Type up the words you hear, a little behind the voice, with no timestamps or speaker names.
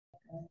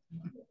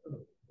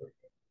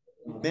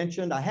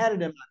mentioned. I had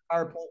it in my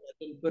PowerPoint. I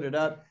didn't put it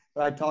up,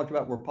 but I talked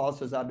about where Paul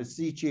says, I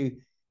beseech you,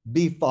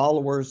 be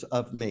followers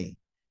of me.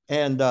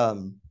 And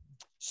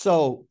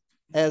so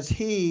as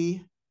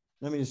he,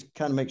 let me just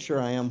kind of make sure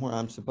I am where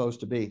I'm supposed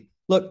to be.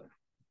 Look,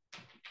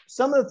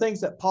 some of the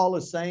things that Paul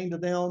is saying to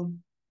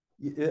them,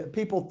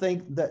 people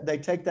think that they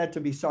take that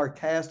to be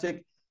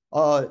sarcastic.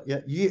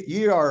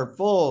 You are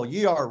full,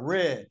 you are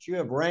rich, you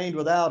have reigned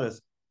without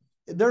us.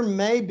 There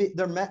may be,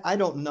 I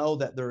don't know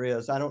that there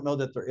is. I don't know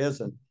that there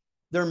isn't.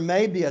 There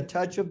may be a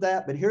touch of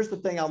that, but here's the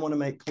thing I want to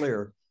make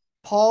clear.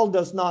 Paul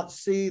does not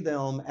see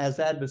them as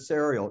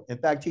adversarial. In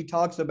fact, he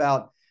talks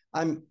about,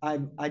 I'm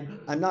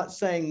not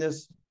saying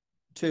this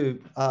to,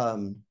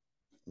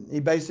 he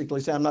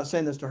basically said, I'm not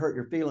saying this to hurt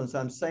your feelings.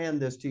 I'm saying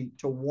this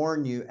to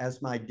warn you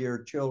as my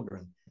dear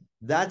children.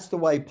 That's the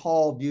way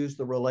Paul views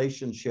the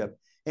relationship.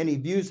 And he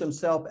views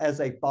himself as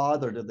a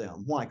father to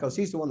them. Why? Because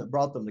he's the one that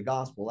brought them the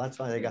gospel. That's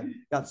why they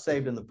got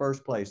saved in the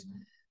first place.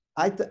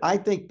 I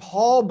think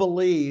Paul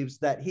believes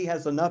that he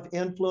has enough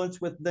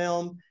influence with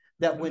them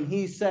that when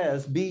he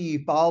says, be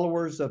ye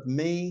followers of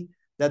me,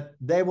 that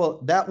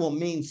will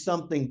mean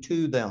something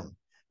to them.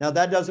 Now,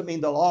 that doesn't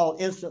mean they'll all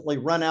instantly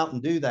run out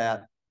and do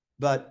that.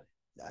 But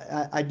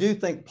I do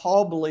think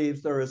Paul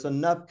believes there is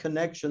enough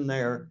connection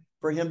there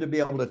for him to be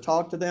able to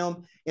talk to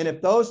them. And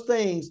if those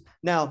things,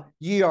 now,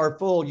 ye are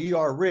full, ye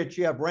are rich,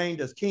 ye have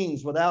reigned as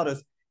kings without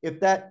us, if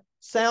that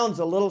sounds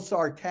a little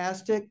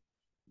sarcastic,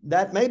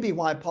 that may be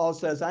why Paul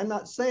says, I'm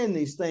not saying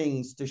these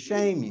things to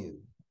shame you.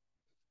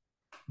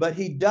 But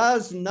he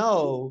does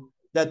know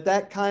that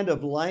that kind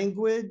of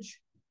language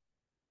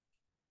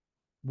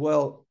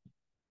will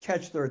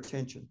catch their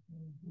attention.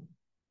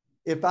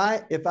 If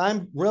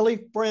I'm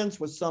really friends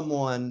with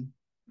someone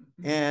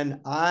and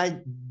I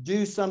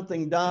do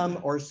something dumb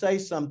or say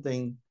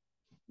something,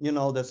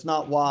 that's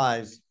not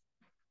wise,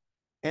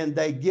 and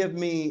they give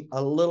me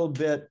a little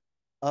bit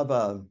of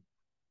a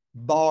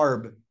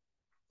barb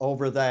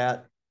over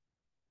that,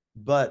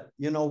 but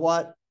you know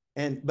what?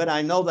 But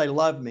I know they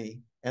love me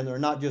and they're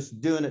not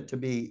just doing it to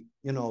be,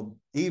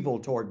 evil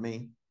toward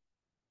me.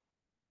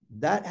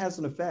 That has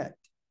an effect.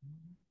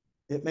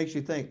 It makes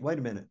you think, wait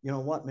a minute, you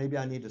know what? Maybe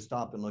I need to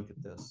stop and look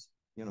at this,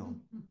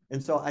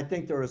 And so I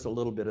think there is a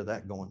little bit of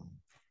that going on.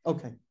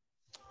 Okay.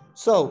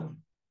 So,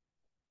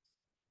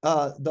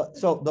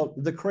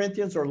 the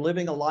Corinthians are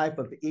living a life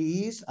of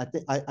ease.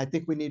 I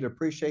think we need to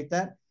appreciate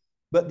that.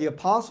 But the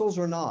apostles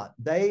are not.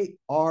 They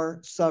are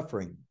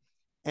suffering.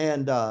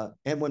 And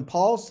when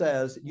Paul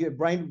says, you have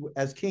reigned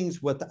as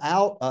kings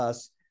without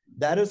us,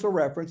 that is a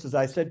reference, as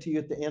I said to you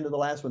at the end of the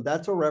last one,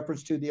 that's a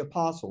reference to the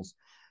apostles.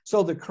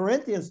 So the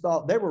Corinthians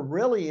thought they were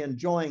really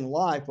enjoying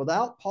life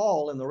without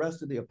Paul and the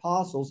rest of the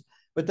apostles,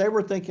 but they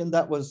were thinking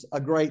that was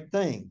a great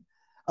thing.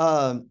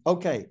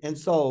 Okay, and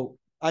so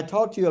I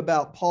talked to you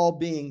about Paul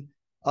being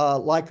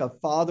like a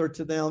father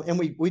to them, and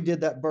we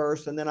did that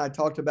verse, and then I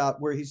talked about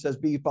where he says,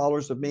 be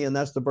followers of me, and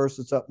that's the verse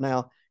that's up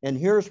now. And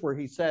here's where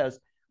he says,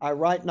 I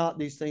write not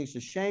these things to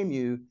shame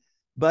you,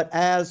 but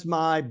as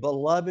my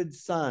beloved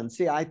son.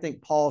 See, I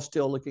think Paul's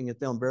still looking at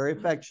them very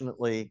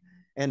affectionately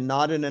and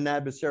not in an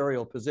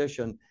adversarial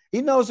position.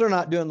 He knows they're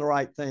not doing the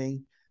right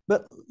thing,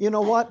 but you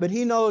know what? But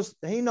he knows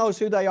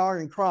who they are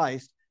in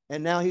Christ,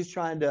 and now he's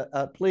trying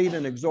to plead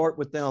and exhort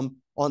with them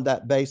on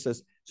that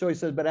basis. So he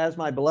says, but as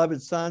my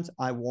beloved sons,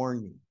 I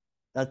warn you.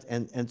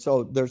 And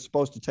so they're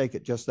supposed to take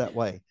it just that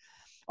way.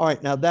 All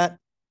right, now that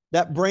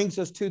brings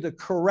us to the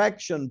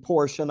correction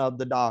portion of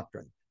the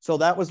doctrine. So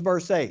that was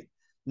verse 8.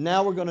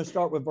 Now we're going to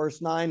start with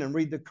verse 9 and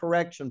read the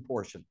correction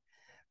portion.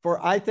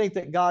 For I think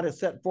that God has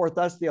set forth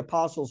us, the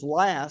apostles,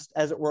 last,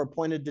 as it were,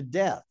 appointed to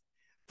death.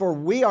 For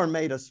we are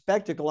made a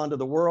spectacle unto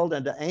the world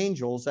and to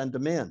angels and to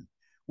men.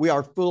 We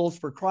are fools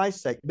for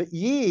Christ's sake, but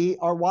ye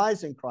are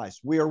wise in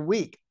Christ. We are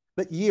weak,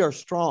 but ye are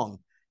strong.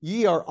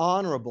 Ye are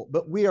honorable,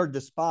 but we are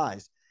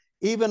despised.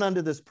 Even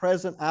unto this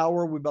present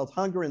hour, we both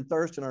hunger and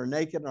thirst and are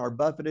naked and are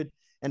buffeted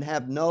and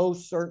have no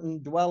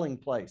certain dwelling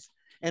place.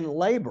 And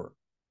labor,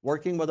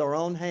 working with our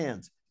own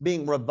hands,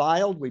 being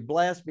reviled, we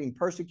bless, being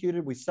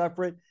persecuted, we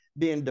suffer it,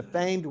 being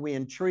defamed, we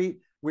entreat.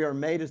 We are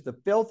made as the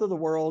filth of the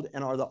world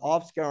and are the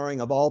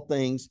offscouring of all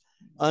things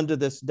unto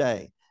this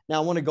day.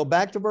 Now, I want to go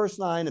back to verse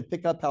 9 and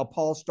pick up how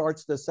Paul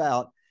starts this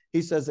out.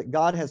 He says that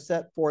God has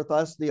set forth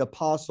us, the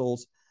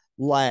apostles,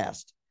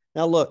 last.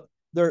 Now, look,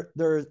 there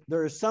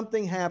is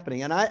something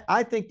happening. And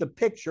I think the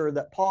picture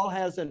that Paul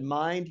has in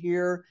mind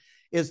here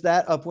is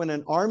that of when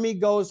an army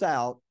goes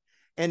out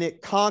and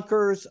it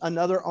conquers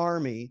another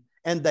army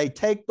and they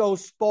take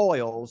those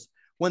spoils,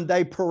 when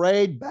they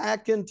parade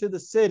back into the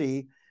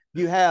city,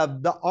 you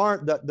have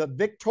the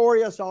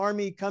victorious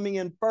army coming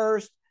in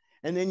first,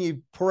 and then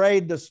you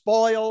parade the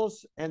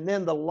spoils, and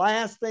then the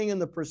last thing in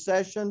the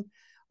procession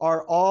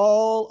are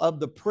all of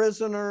the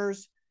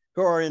prisoners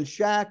who are in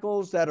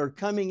shackles that are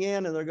coming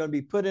in, and they're going to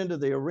be put into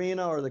the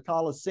arena or the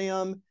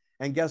Colosseum,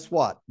 and guess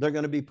what? They're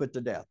going to be put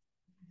to death.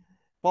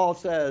 Paul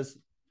says,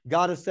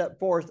 God has set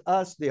forth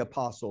us, the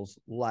apostles,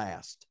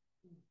 last.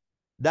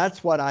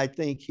 That's what I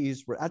think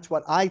he's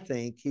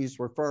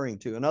referring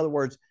to. In other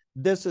words,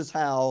 this is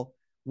how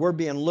we're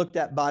being looked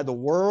at by the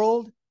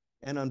world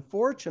and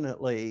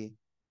unfortunately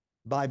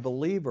by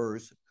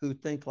believers who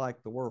think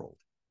like the world.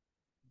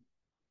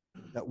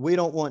 That we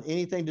don't want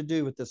anything to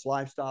do with this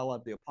lifestyle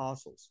of the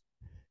apostles.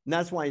 And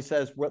that's why he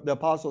says the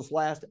apostles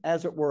last,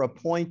 as it were,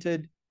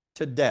 appointed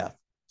to death.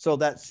 So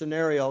that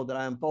scenario that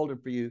I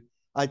unfolded for you,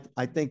 I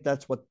think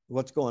that's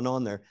what's going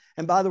on there.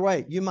 And by the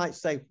way, you might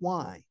say,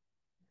 why?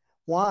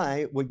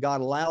 Why would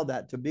God allow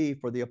that to be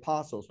for the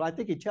apostles? But I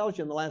think he tells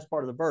you in the last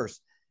part of the verse,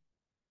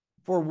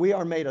 for we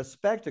are made a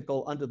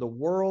spectacle unto the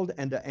world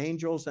and to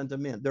angels and to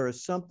men. There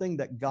is something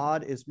that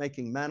God is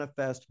making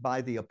manifest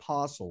by the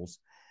apostles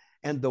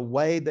and the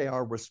way they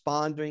are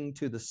responding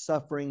to the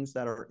sufferings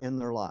that are in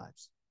their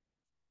lives.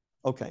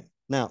 Okay,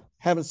 now,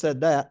 having said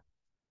that,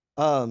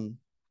 by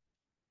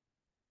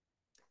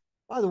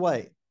the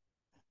way,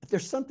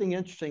 there's something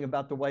interesting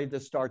about the way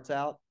this starts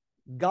out.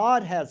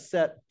 God has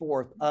set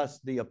forth us,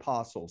 the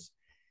apostles.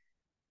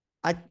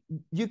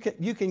 You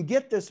can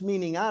get this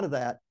meaning out of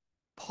that.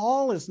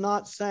 Paul is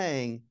not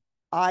saying,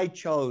 I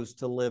chose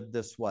to live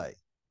this way.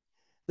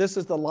 This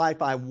is the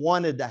life I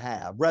wanted to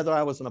have, whether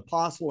I was an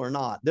apostle or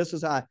not. This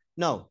is how,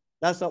 no,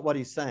 that's not what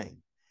he's saying.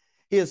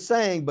 He is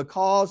saying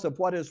because of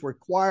what is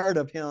required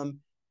of him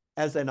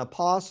as an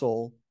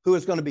apostle who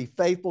is going to be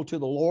faithful to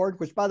the Lord,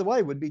 which, by the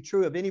way, would be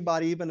true of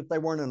anybody, even if they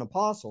weren't an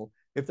apostle,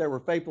 if they were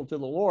faithful to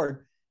the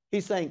Lord.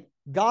 He's saying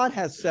God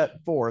has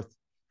set forth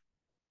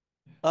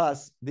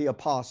us, the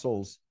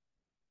apostles,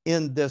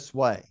 in this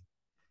way.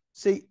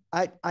 See,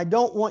 I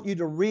don't want you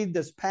to read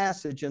this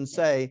passage and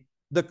say,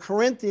 the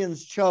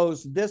Corinthians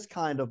chose this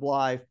kind of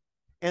life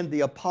and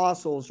the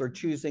apostles are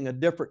choosing a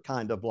different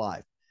kind of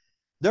life.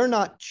 They're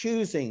not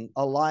choosing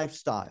a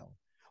lifestyle.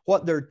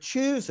 What they're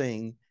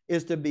choosing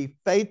is to be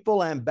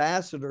faithful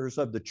ambassadors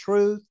of the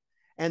truth,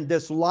 and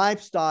this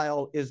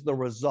lifestyle is the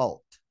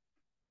result.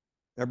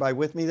 Everybody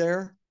with me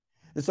there?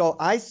 And so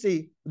I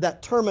see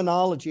that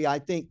terminology, I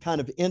think,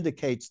 kind of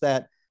indicates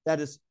that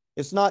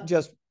it's not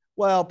just,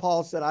 well,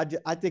 Paul said,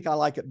 I think I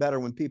like it better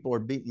when people are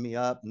beating me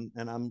up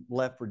and I'm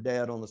left for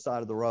dead on the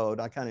side of the road.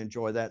 I kind of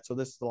enjoy that. So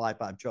this is the life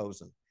I've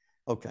chosen.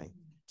 Okay.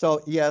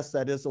 So yes,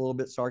 that is a little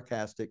bit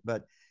sarcastic,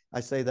 but I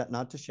say that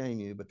not to shame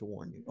you, but to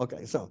warn you.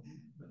 Okay. So,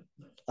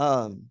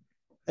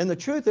 and the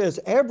truth is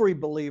every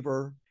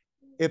believer,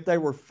 if they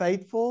were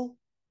faithful,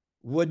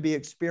 would be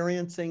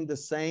experiencing the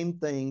same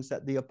things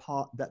that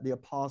the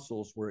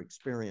apostles were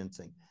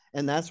experiencing.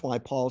 And that's why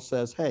Paul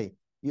says, hey,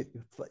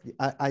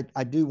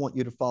 I do want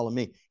you to follow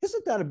me.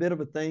 Isn't that a bit of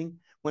a thing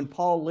when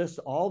Paul lists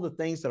all the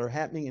things that are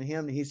happening in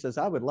him and he says,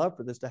 I would love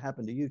for this to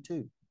happen to you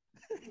too.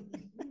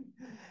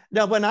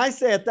 Now, when I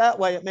say it that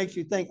way, it makes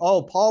you think,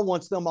 oh, Paul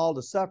wants them all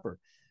to suffer.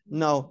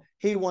 No,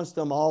 he wants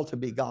them all to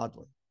be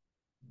godly.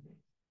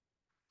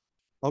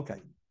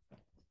 Okay.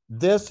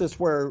 This is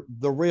where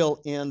the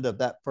real end of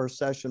that first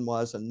session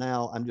was. And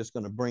now I'm just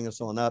going to bring us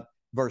on up,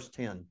 verse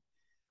 10.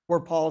 Where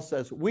Paul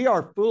says, we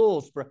are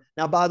fools for,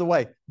 now, by the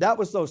way, that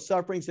was those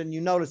sufferings. And you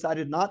notice I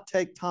did not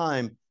take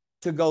time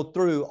to go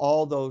through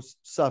all those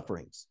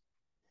sufferings.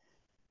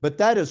 But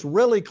that is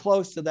really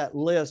close to that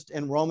list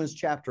in Romans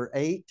chapter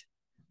 8.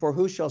 For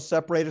who shall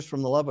separate us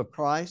from the love of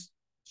Christ?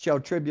 Shall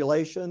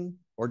tribulation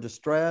or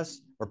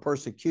distress or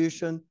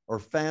persecution or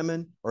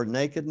famine or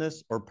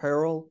nakedness or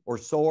peril or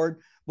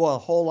sword? Well, a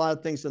whole lot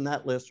of things in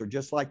that list are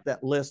just like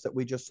that list that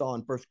we just saw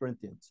in 1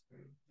 Corinthians.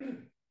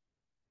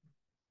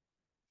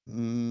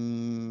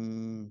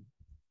 You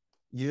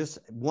just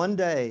one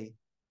day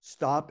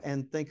stop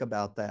and think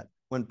about that.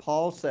 When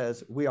Paul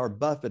says we are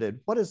buffeted,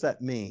 what does that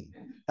mean?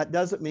 That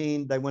doesn't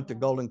mean they went to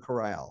Golden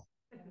Corral.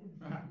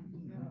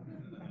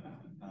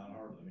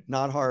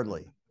 Not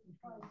hardly.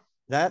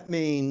 That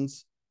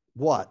means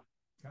what?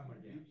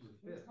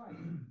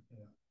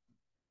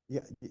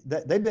 Yeah,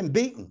 they've been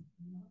beaten.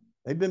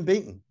 They've been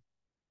beaten.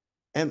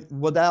 And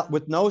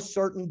with no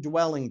certain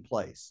dwelling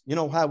place. You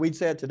know how we'd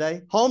say it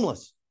today?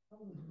 Homeless.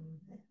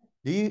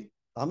 I'm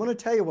going to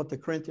tell you what the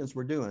Corinthians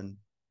were doing.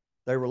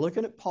 They were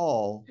looking at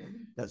Paul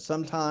that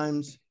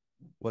sometimes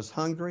was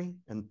hungry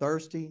and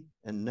thirsty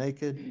and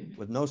naked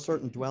with no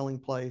certain dwelling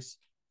place.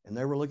 And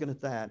they were looking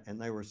at that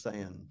and they were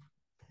saying,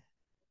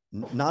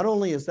 not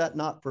only is that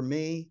not for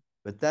me,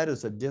 but that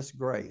is a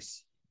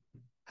disgrace.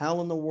 How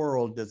in the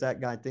world does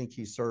that guy think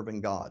he's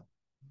serving God?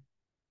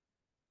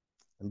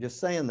 I'm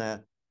just saying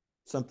that.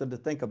 Something to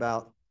think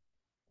about.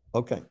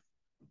 Okay.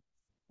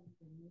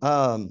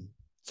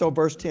 So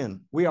verse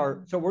 10,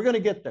 we're going to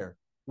get there.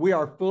 We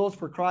are fools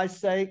for Christ's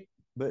sake,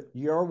 but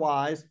you're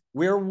wise.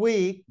 We're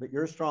weak, but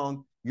you're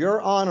strong. You're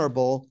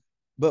honorable,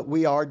 but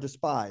we are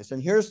despised.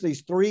 And here's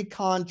these three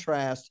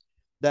contrasts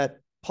that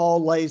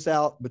Paul lays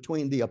out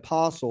between the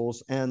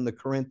apostles and the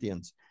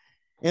Corinthians.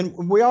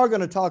 And we are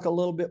going to talk a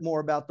little bit more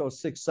about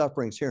those 6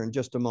 sufferings here in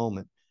just a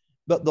moment.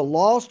 But the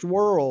lost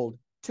world,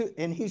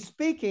 and he's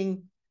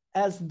speaking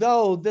as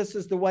though this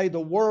is the way the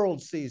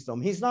world sees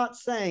them. He's not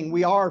saying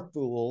we are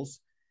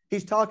fools.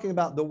 He's talking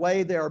about the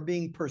way they are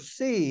being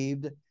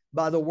perceived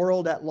by the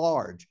world at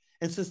large.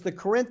 And since the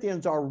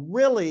Corinthians are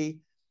really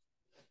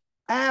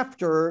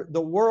after the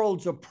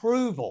world's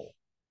approval,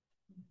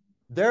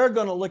 they're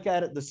going to look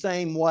at it the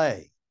same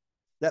way,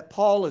 that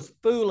Paul is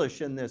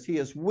foolish in this. He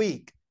is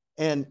weak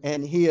and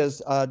he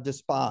is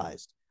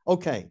despised.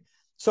 Okay,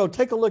 so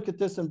take a look at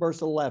this in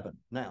verse 11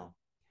 now.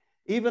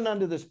 Even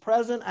unto this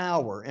present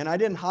hour, and I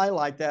didn't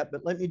highlight that,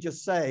 but let me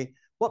just say,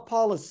 what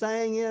Paul is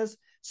saying is,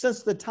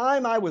 since the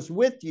time I was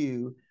with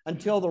you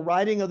until the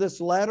writing of this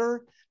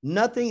letter,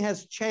 nothing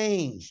has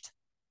changed.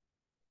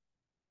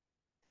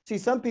 See,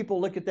 some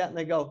people look at that and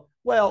they go,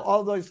 well,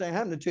 all those things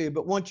happen to you,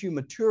 but once you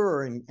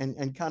mature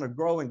and kind of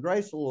grow in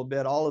grace a little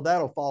bit, all of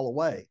that will fall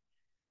away.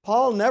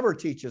 Paul never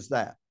teaches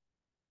that.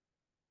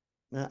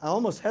 Now, I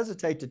almost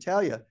hesitate to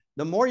tell you,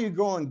 the more you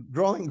grow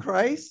in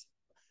grace,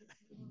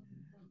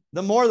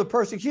 the more the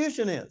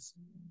persecution is.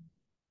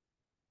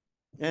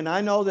 And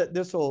I know that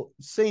this will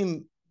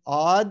seem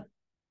odd,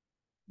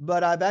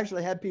 but I've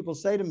actually had people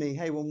say to me,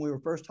 hey, when we were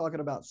first talking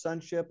about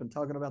sonship and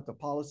talking about the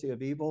policy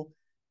of evil,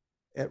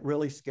 it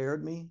really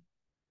scared me.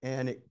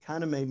 And it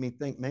kind of made me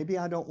think, maybe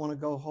I don't want to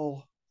go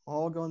whole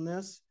hog on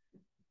this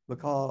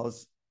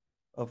because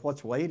of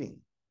what's waiting.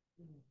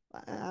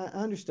 I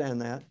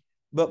understand that.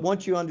 But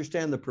once you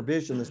understand the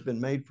provision that's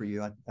been made for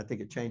you, I think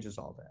it changes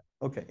all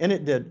that. Okay, and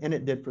it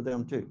did for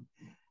them too.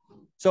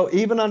 So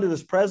even under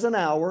this present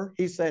hour,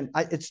 he's saying,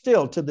 it's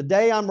still, to the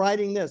day I'm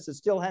writing this, it's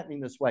still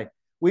happening this way.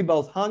 We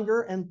both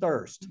hunger and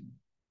thirst.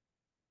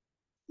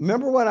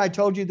 Remember what I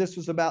told you this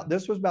was about?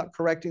 This was about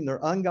correcting their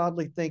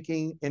ungodly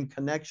thinking in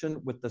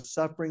connection with the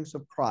sufferings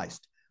of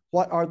Christ.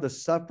 What are the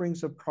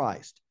sufferings of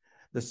Christ?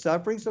 The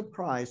sufferings of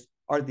Christ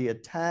are the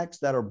attacks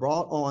that are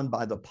brought on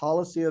by the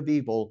policy of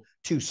evil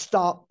to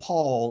stop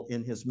Paul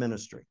in his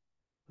ministry.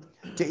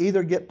 To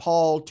either get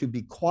Paul to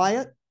be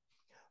quiet,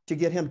 to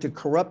get him to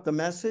corrupt the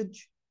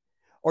message,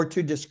 or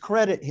to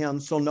discredit him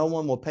so no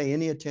one will pay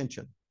any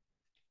attention.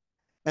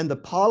 And the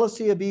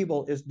policy of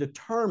evil is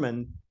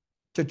determined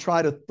to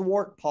try to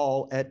thwart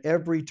Paul at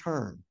every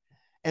turn.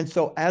 And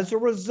so as a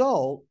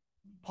result,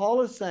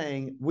 Paul is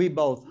saying we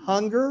both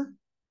hunger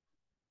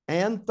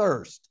and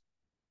thirst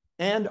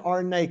and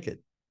are naked.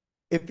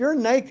 If you're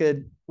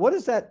naked, what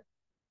does that,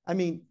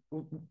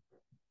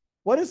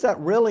 what does that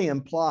really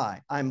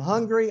imply? I'm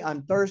hungry,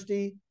 I'm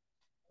thirsty,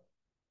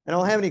 and I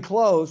don't have any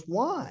clothes.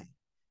 Why?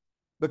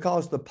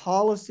 Because the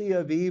policy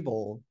of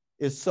evil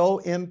is so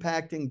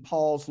impacting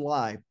Paul's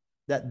life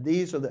that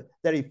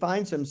that he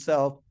finds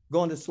himself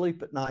going to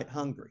sleep at night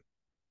hungry,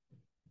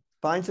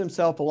 finds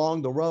himself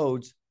along the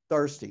roads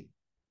thirsty.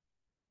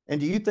 And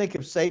do you think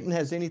if Satan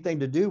has anything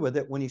to do with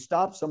it when he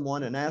stops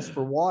someone and asks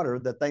for water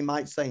that they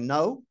might say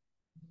no?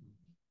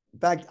 In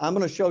fact, I'm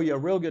going to show you a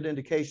real good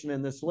indication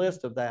in this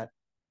list of that.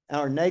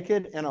 Are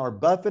naked and are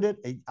buffeted.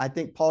 I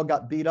think Paul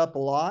got beat up a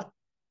lot.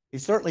 He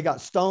certainly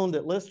got stoned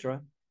at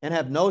Lystra and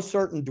have no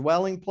certain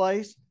dwelling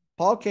place.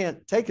 Paul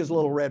can't take his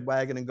little red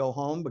wagon and go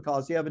home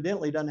because he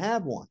evidently doesn't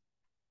have one.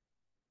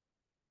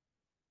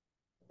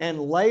 And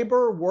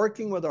labor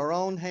working with our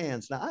own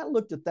hands. Now, I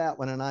looked at that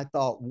one and I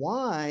thought,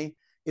 why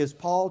is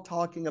Paul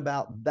talking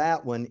about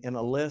that one in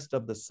a list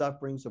of the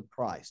sufferings of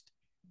Christ?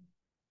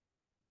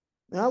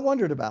 And I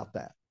wondered about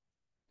that.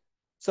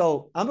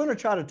 So I'm going to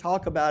try to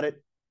talk about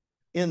it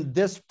in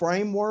this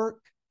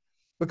framework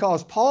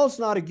because Paul's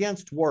not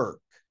against work.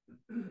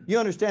 You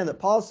understand that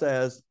Paul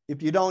says,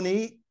 if you don't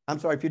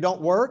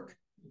work,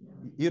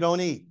 you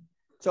don't eat.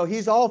 So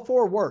he's all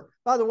for work.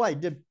 By the way,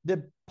 did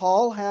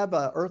Paul have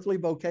an earthly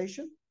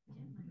vocation?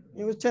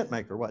 He was a tent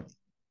maker, wasn't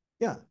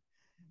he? Yeah.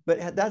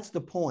 But that's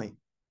the point.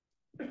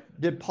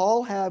 Did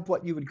Paul have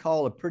what you would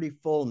call a pretty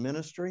full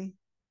ministry?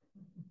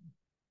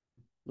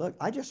 Look,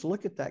 I just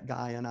look at that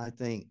guy and I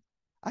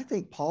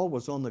think Paul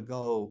was on the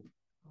go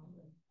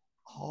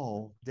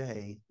all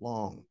day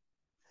long.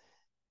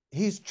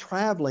 He's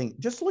traveling.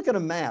 Just look at a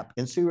map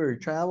and see where he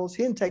travels.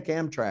 He didn't take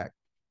Amtrak.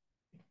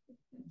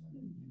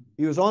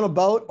 He was on a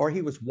boat or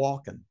he was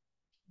walking.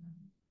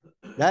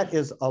 That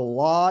is a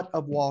lot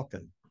of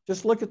walking.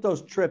 Just look at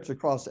those trips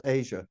across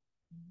Asia.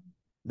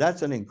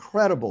 That's an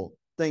incredible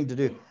thing to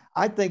do.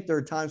 I think there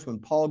are times when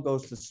Paul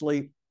goes to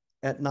sleep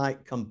at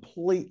night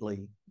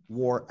completely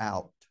wore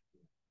out.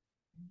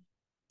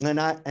 And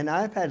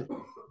I've had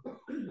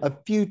a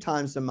few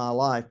times in my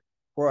life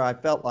where I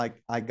felt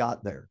like I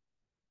got there.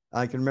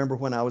 I can remember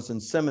when I was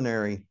in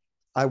seminary,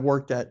 I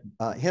worked at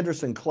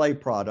Henderson Clay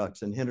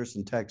Products in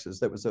Henderson, Texas.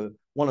 That was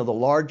one of the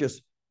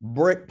largest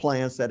brick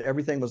plants that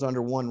everything was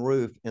under one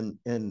roof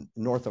in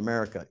North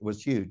America. It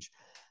was huge.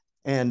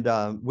 And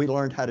we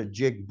learned how to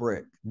jig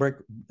brick.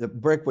 The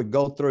brick would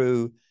go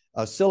through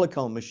a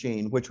silicone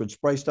machine, which would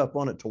spray stuff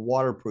on it to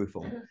waterproof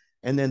them.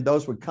 And then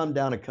those would come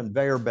down a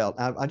conveyor belt.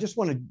 I just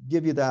want to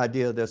give you the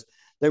idea of this.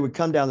 They would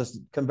come down this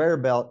conveyor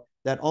belt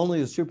that only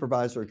the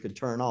supervisor could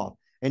turn off.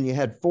 And you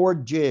had 4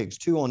 jigs,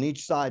 2 on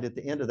each side at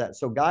the end of that.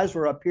 So guys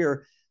were up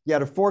here, you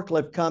had a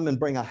forklift come and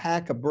bring a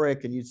hack of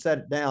brick and you'd set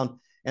it down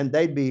and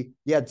you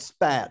had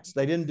spats.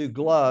 They didn't do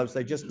gloves.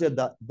 They just did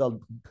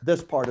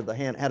this part of the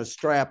hand, had a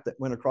strap that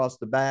went across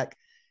the back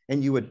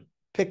and you would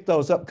pick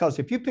those up. Because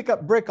if you pick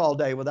up brick all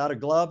day without a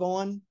glove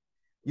on,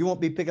 you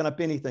won't be picking up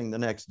anything the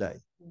next day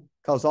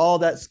because all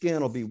that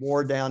skin will be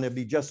wore down. It'll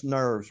be just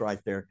nerves right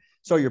there.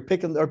 So they're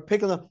picking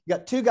them. You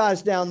got two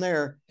guys down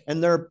there,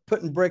 and they're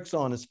putting bricks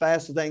on as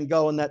fast as they can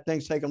go, and that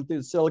thing's taking them through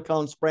the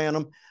silicone, spraying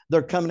them.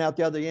 They're coming out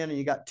the other end, and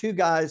you got two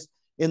guys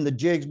in the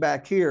jigs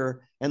back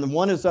here, and the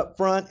one is up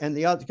front, and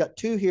the other got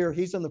two here.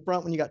 He's in the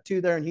front one, you got two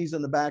there, and he's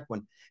in the back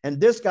one.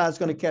 And this guy's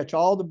going to catch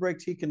all the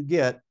bricks he can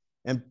get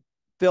and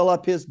fill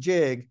up his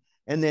jig,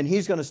 and then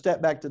he's going to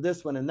step back to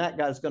this one, and that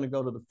guy's going to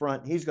go to the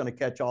front. He's going to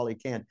catch all he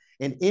can.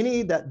 And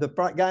any that the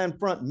front guy in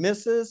front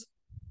misses,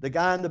 the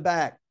guy in the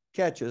back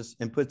catches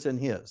and puts in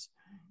his.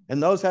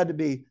 And those had to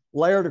be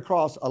layered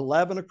across,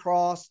 11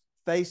 across,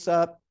 face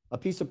up. A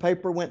piece of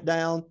paper went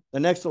down, the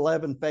next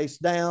 11 face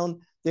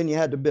down. Then you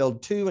had to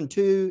build 2 and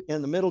 2,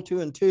 in the middle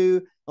 2 and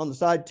 2, on the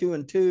side 2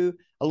 and 2.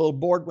 A little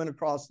board went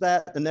across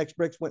that. The next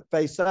bricks went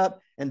face up,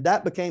 and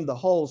that became the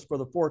holes for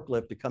the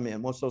forklift to come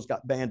in. Once those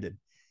got banded,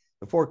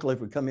 the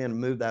forklift would come in and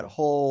move that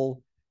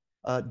whole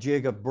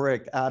jig of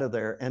brick out of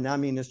there. And I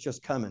mean, it's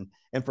just coming.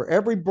 And for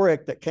every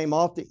brick that came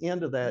off the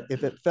end of that,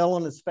 if it fell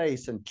on his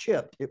face and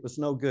chipped, it was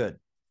no good.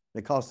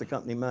 It cost the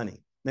company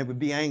money. They would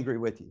be angry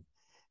with you.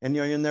 And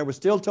you're in there with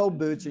steel-toed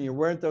boots, and you're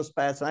wearing those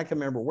spats. And I can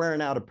remember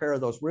wearing out a pair of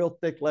those real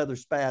thick leather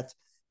spats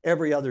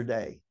every other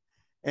day.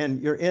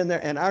 And you're in there.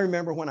 And I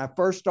remember when I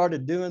first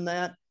started doing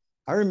that,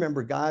 I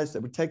remember guys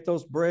that would take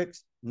those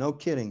bricks, no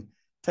kidding,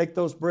 take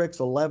those bricks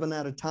 11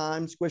 at a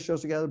time, squish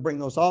those together, bring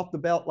those off the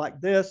belt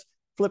like this,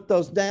 flip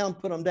those down,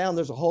 put them down.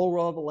 There's a whole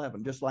row of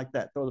 11, just like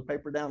that. Throw the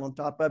paper down on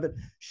top of it,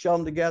 shove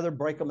them together,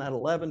 break them at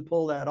 11,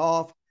 pull that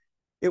off.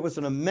 It was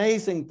an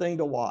amazing thing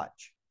to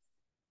watch.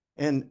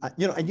 And,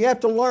 you know, and you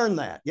have to learn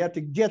that. You have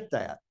to get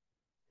that.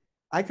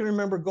 I can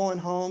remember going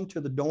home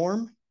to the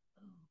dorm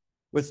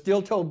with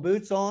steel-toed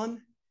boots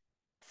on,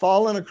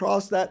 falling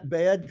across that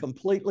bed,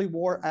 completely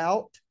wore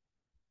out.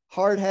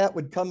 Hard hat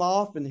would come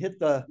off and hit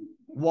the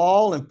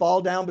wall and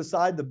fall down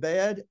beside the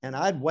bed. And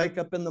I'd wake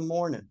up in the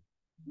morning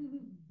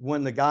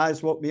when the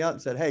guys woke me up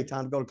and said, hey,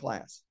 time to go to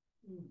class.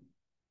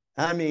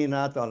 I mean,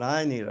 I thought,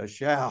 I need a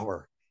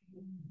shower.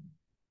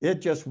 It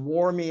just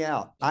wore me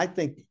out. I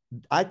think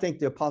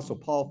the Apostle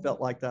Paul felt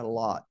like that a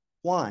lot.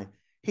 Why?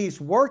 He's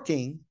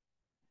working.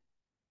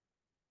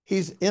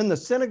 He's in the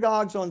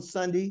synagogues on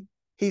Sunday.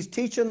 He's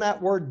teaching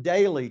that word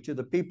daily to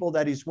the people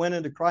that he's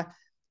winning to Christ.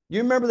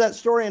 You remember that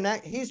story in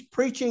that? He's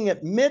preaching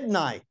at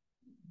midnight.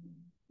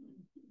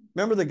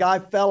 Remember the guy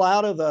fell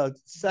out of the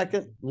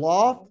second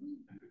loft,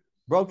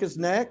 broke his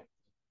neck?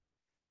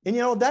 And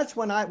you know, that's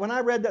when I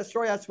read that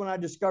story, that's when I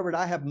discovered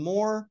I have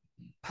more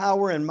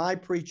power in my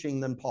preaching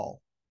than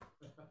Paul.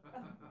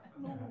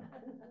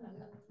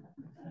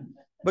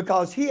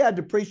 Because he had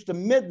to preach to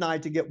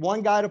midnight to get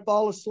one guy to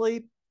fall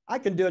asleep. I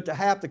can do it to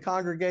half the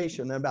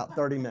congregation in about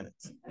 30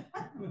 minutes.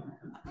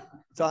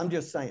 So I'm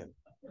just saying.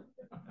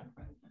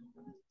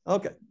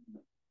 Okay.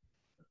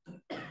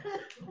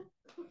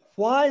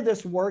 Why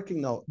this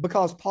working though?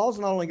 Because Paul's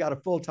not only got a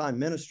full-time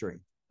ministry.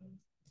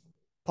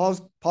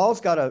 Paul's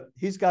got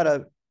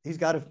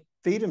to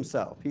feed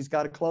himself. He's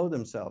got to clothe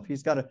himself.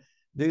 He's got to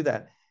do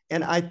that.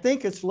 And I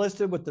think it's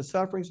listed with the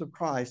sufferings of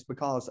Christ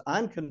because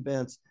I'm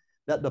convinced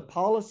that the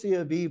policy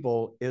of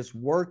evil is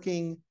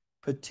working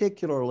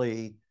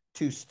particularly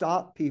to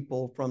stop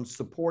people from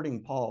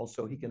supporting Paul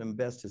so he can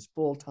invest his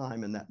full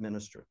time in that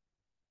ministry.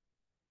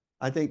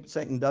 I think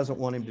Satan doesn't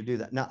want him to do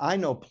that. Now, I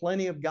know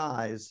plenty of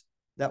guys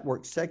that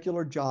work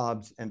secular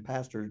jobs and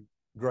pastor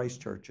grace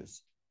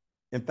churches.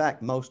 In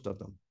fact, most of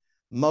them.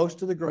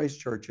 Most of the grace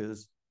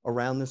churches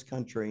around this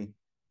country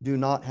do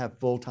not have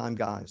full-time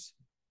guys.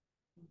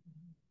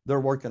 They're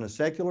working a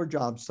secular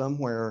job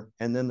somewhere,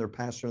 and then they're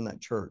pastoring that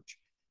church.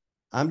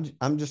 I'm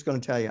just going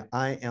to tell you,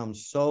 I am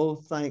so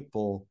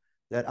thankful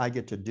that I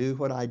get to do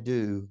what I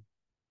do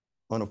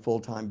on a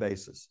full-time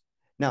basis.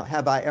 Now,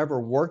 have I ever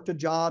worked a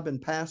job and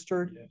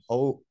pastored? Yes.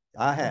 Oh,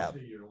 I have.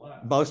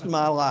 Most of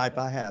my life,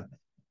 I have.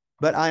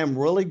 But I am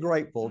really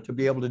grateful to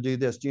be able to do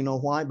this. Do you know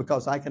why?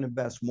 Because I can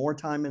invest more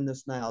time in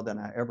this now than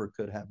I ever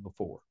could have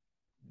before.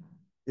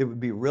 It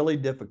would be really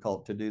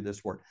difficult to do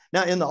this work.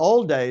 Now, in the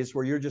old days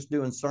where you're just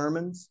doing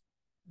sermons,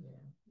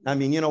 I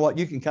mean, you know what?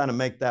 You can kind of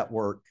make that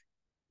work.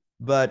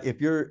 But if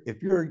you're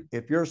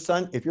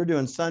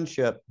doing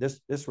sonship,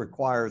 this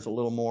requires a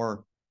little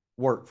more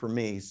work for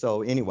me.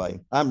 So anyway,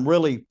 I'm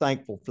really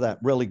thankful for that.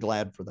 Really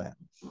glad for that.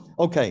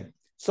 Okay,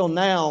 so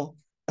now,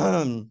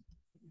 oh,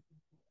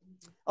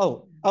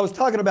 I was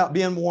talking about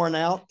being worn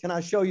out. Can I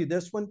show you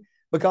this one?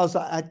 Because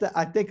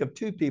I think of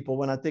two people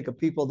when I think of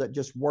people that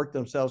just work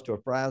themselves to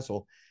a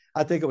frazzle.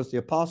 I think it was the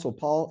Apostle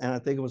Paul, and I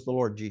think it was the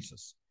Lord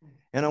Jesus.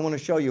 And I want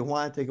to show you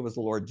why I think it was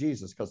the Lord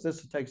Jesus, because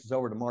this takes us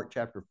over to Mark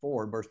chapter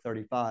 4, verse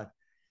 35.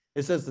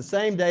 It says, the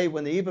same day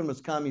when the even was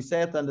come, he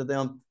saith unto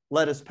them,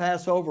 let us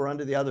pass over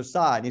unto the other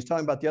side. And he's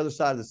talking about the other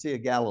side of the Sea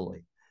of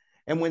Galilee.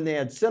 And when they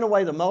had sent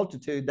away the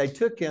multitude, they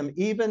took him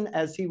even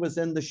as he was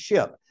in the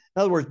ship.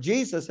 In other words,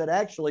 Jesus had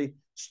actually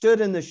stood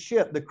in the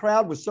ship. The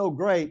crowd was so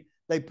great,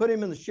 they put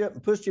him in the ship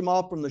and pushed him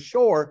off from the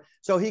shore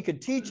so he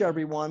could teach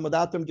everyone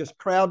without them just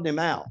crowding him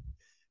out.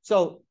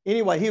 So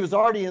anyway, he was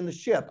already in the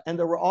ship, and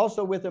there were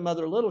also with him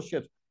other little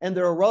ships. and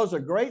there arose a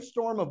great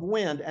storm of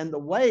wind, and the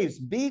waves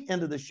beat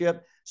into the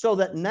ship, so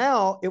that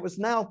now it was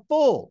now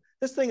full.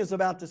 This thing is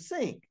about to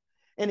sink.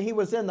 And he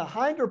was in the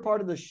hinder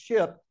part of the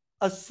ship,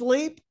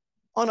 asleep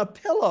on a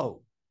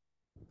pillow.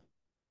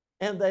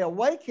 And they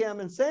awake him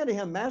and say to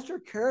him, Master,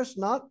 carest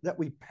not that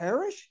we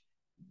perish?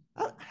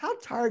 How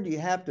tired do you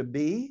have to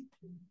be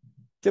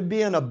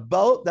in a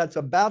boat that's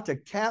about to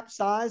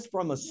capsize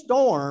from a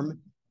storm,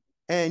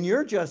 and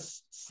you're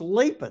just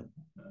sleeping?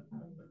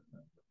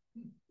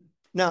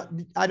 Now,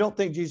 I don't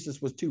think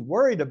Jesus was too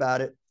worried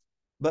about it,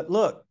 but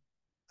look,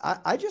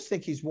 I just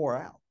think he's wore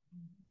out.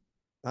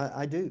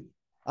 I do.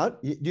 Do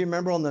you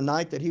remember on the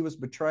night that he was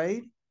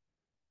betrayed?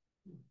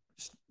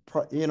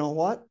 You know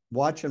what?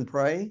 Watch and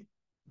pray.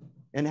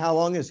 And how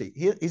long is he?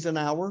 He's an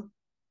hour.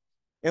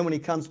 And when he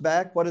comes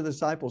back, what are the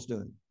disciples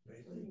doing?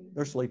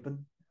 They're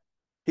sleeping.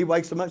 He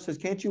wakes them up and says,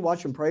 can't you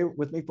watch and pray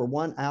with me for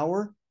 1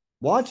 hour?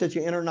 Watch that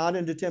you enter not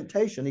into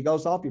temptation. He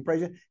goes off, he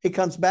prays. He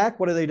comes back.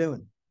 What are they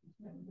doing?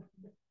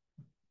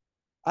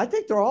 I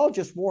think they're all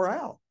just wore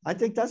out. I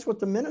think that's what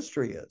the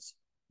ministry is.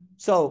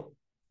 So,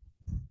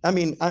 I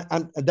mean,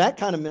 I'm that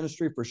kind of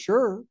ministry for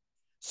sure.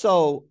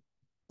 So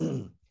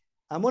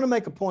I want to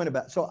make a point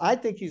about, so I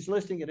think he's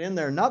listing it in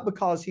there, not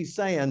because he's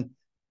saying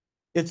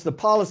it's the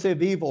policy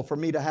of evil for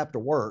me to have to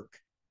work.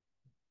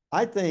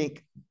 I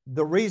think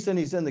the reason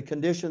he's in the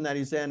condition that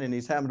he's in and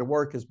he's having to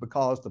work is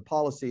because the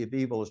policy of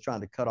evil is trying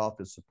to cut off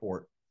his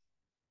support.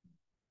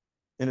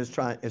 And it's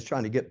trying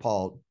to get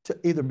Paul to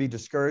either be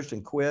discouraged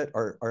and quit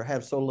or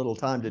have so little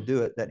time to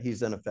do it that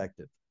he's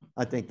ineffective.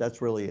 I think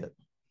that's really it.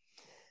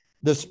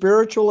 The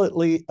spiritual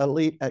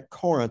elite at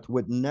Corinth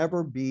would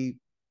never be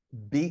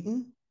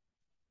beaten.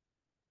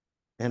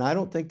 And I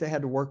don't think they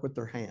had to work with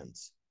their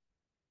hands.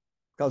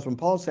 Because when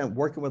Paul's saying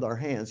working with our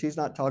hands, he's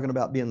not talking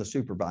about being the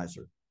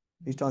supervisor.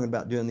 He's talking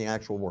about doing the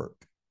actual work.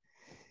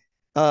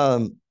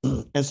 And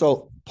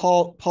so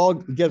Paul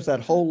gives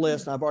that whole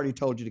list. And I've already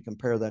told you to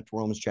compare that to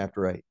Romans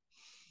chapter 8.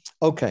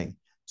 Okay.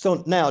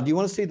 So now, do you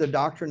want to see the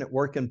doctrine at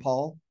work in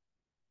Paul?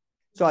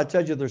 So I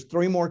told you there's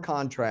 3 more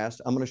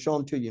contrasts. I'm going to show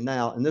them to you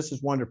now. And this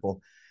is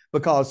wonderful.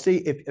 Because, see,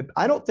 if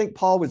I don't think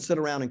Paul would sit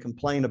around and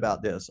complain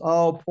about this.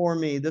 Oh, poor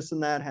me, this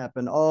and that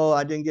happened. Oh,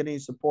 I didn't get any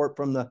support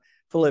from the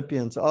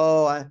Philippians.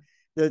 Oh,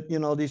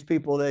 these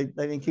people, they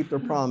didn't keep their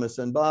promise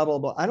and blah, blah,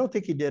 blah. I don't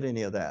think he did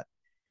any of that.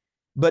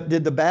 But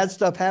did the bad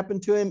stuff happen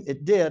to him?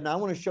 It did. And I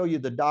want to show you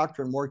the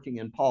doctrine working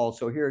in Paul.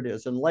 So here it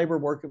is. In labor,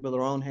 working with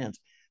our own hands.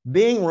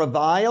 Being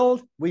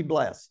reviled, we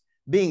bless.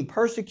 Being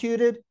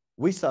persecuted,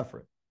 we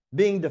suffer it.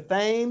 Being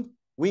defamed,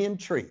 we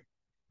entreat.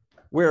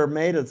 We are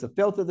made as the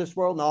filth of this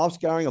world and the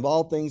offscouring of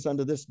all things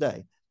unto this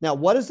day. Now,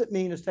 what does it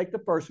mean? Let's take the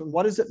first one.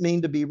 What does it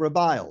mean to be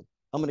reviled?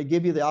 I'm going to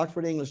give you the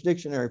Oxford English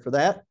Dictionary for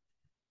that.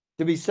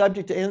 To be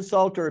subject to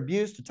insult or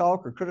abuse, to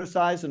talk or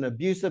criticize in an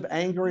abusive,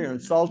 angry, or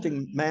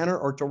insulting manner,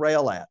 or to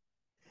rail at.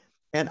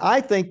 And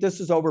I think this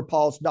is over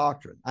Paul's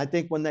doctrine. I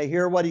think when they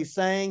hear what he's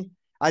saying,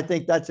 I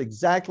think that's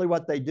exactly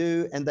what they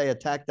do, and they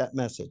attack that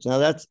message. Now,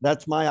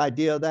 that's my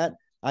idea of that.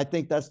 I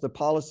think that's the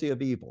policy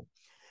of evil.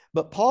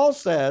 But Paul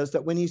says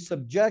that when he's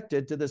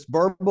subjected to this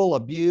verbal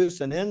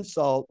abuse and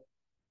insult,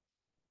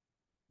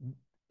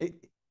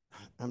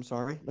 I'm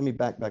sorry, let me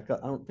back up.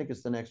 I don't think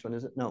it's the next one,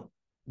 is it? No,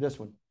 this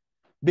one.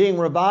 Being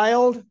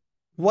reviled,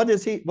 what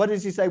does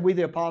he say we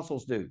the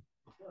apostles do?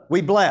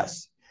 We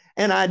bless.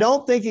 And I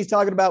don't think he's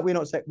talking about, we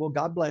don't say, well,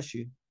 God bless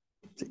you.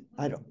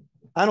 I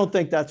don't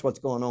think that's what's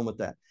going on with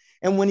that.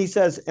 And when he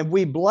says, and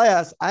we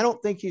bless, I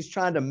don't think he's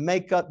trying to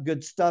make up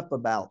good stuff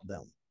about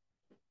them.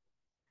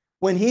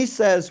 When he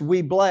says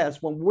we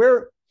bless, when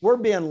we're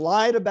being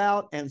lied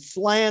about and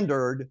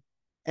slandered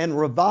and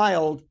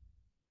reviled,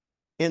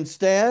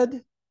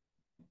 instead,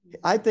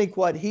 I think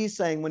what he's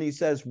saying when he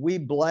says we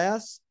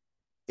bless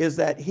is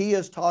that he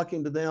is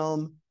talking to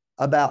them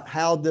about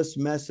how this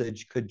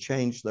message could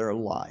change their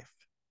life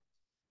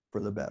for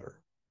the better.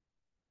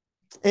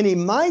 And he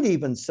might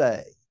even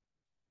say,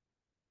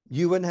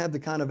 you wouldn't have the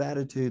kind of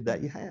attitude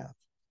that you have.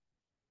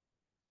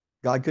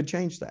 God could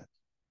change that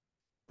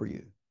for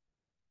you.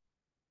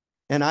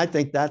 And I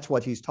think that's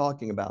what he's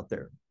talking about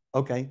there.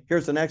 Okay,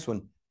 here's the next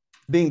one.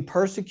 Being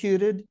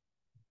persecuted,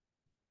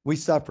 we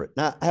suffer it.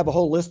 Now, I have a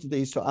whole list of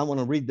these, so I want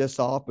to read this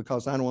off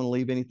because I don't want to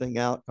leave anything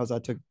out because I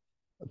took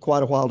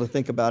quite a while to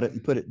think about it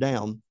and put it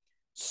down.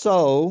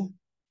 So,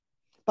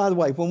 by the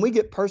way, when we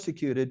get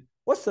persecuted,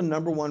 what's the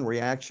number one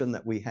reaction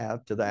that we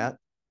have to that?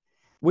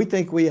 We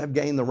think we have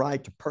gained the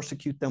right to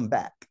persecute them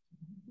back,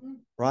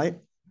 right?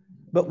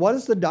 But what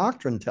does the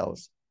doctrine tell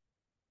us?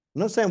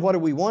 I'm not saying what do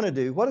we want to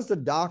do. What does the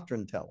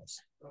doctrine tell us?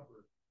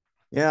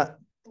 Yeah,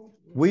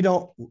 we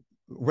don't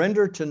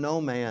render to no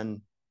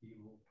man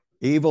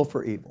evil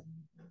for evil.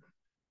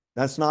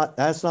 That's not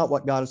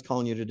what God is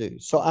calling you to do.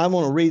 So I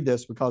want to read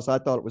this because I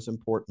thought it was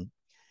important.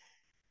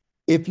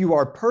 If you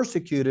are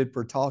persecuted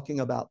for talking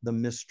about the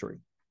mystery.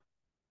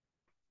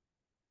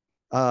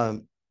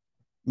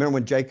 Remember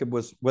when Jacob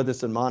was with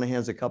us in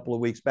Monahans a couple of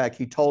weeks back,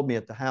 he told me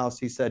at the house,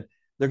 he said,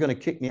 they're going to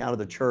kick me out of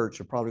the church.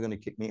 They're probably going to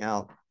kick me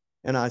out.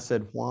 And I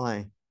said,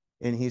 why?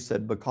 And he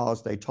said,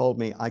 because they told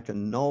me I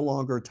can no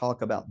longer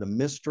talk about the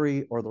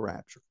mystery or the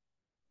rapture.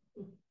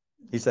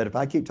 He said, if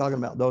I keep talking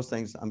about those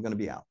things, I'm going to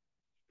be out.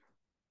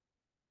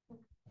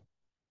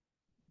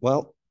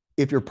 Well,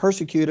 if you're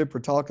persecuted for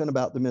talking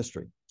about the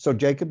mystery. So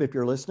Jacob, if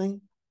you're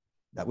listening,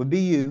 that would be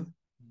you.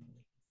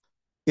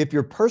 If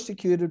you're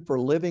persecuted for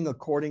living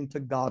according to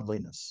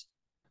godliness,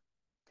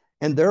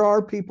 and there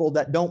are people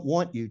that don't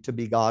want you to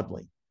be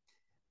godly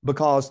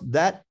because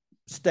that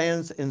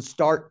stands in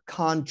stark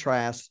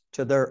contrast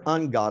to their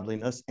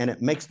ungodliness and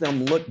it makes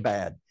them look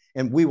bad.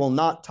 And we will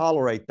not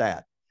tolerate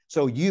that.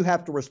 So you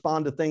have to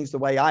respond to things the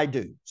way I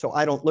do so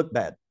I don't look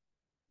bad.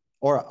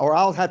 Or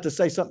I'll have to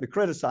say something to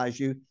criticize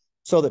you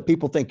so that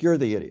people think you're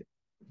the idiot.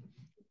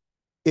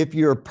 If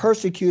you're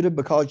persecuted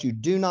because you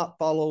do not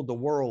follow the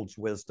world's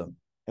wisdom,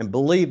 and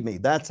believe me,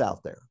 that's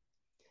out there.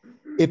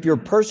 If you're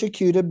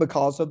persecuted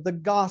because of the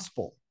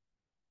gospel,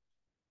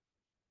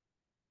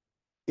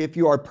 if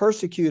you are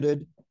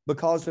persecuted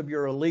because of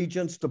your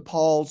allegiance to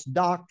Paul's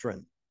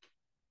doctrine,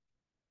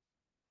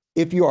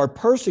 if you are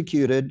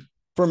persecuted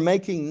for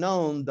making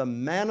known the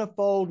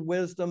manifold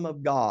wisdom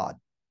of God.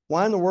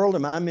 Why in the world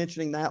am I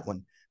mentioning that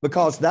one?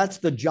 Because that's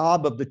the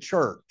job of the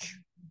church.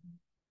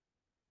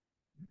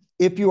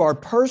 If you are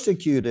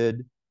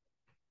persecuted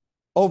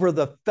over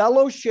the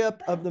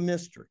fellowship of the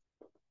mystery,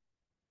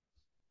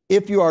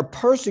 if you are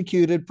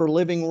persecuted for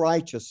living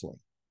righteously,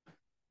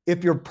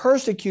 if you're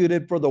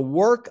persecuted for the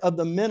work of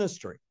the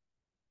ministry,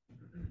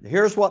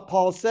 here's what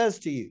Paul says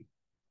to you: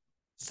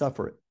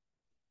 suffer it.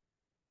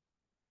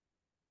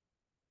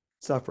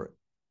 Suffer it.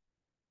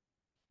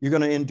 You're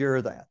going to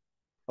endure that.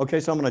 Okay,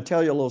 so I'm going to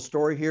tell you a little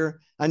story here.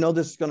 I know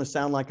this is going to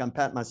sound like I'm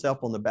patting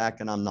myself on the back,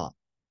 and I'm not.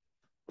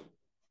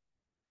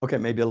 Okay,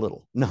 maybe a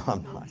little. No,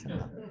 I'm not.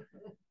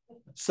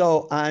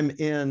 So I'm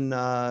in,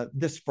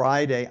 this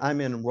Friday, I'm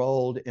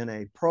enrolled in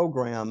a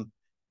program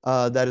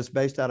that is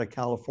based out of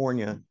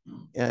California.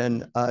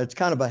 And it's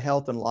kind of a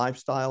health and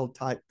lifestyle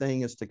type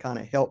thing, is to kind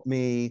of help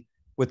me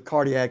with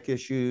cardiac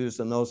issues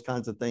and those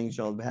kinds of things,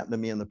 you know, that happened to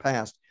me in the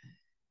past.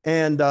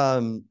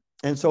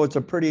 And so it's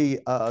a pretty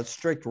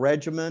strict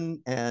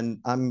regimen, and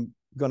I'm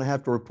going to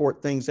have to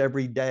report things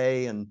every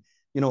day and,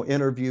 you know,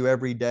 interview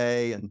every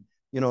day, and,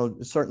 you know,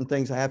 certain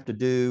things I have to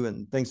do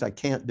and things I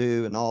can't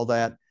do and all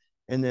that.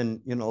 And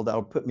then, you know,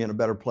 that'll put me in a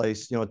better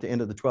place, you know, at the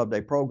end of the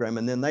 12-day program.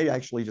 And then they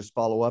actually just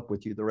follow up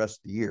with you the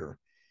rest of the year.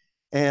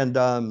 And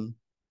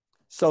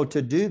so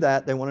to do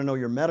that, they want to know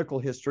your medical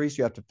history. So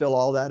you have to fill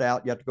all that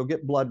out. You have to go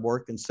get blood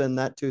work and send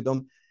that to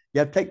them. You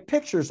have to take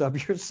pictures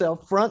of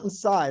yourself front and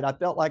side. I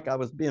felt like I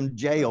was being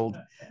jailed.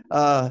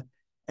 So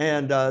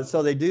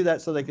they do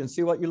that so they can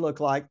see what you look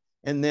like.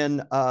 And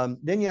then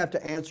you have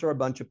to answer a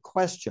bunch of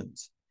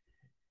questions.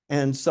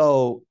 And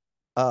so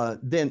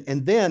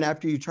then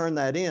after you turn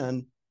that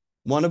in,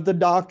 one of the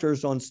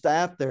doctors on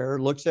staff there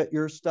looks at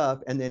your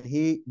stuff, and then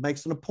he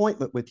makes an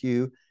appointment with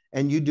you,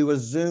 and you do a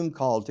Zoom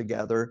call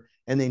together.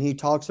 And then he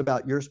talks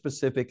about your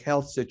specific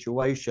health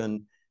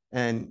situation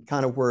and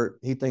kind of where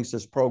he thinks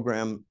this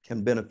program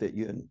can benefit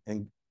you,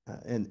 and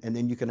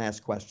then you can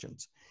ask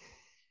questions.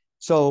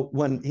 So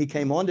when he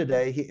came on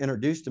today, he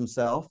introduced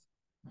himself,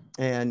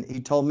 and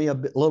he told me a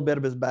little bit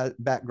of his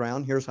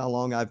background. Here's how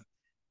long I've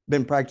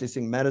been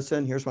practicing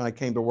medicine. Here's when I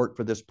came to work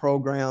for this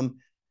program.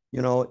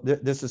 You know,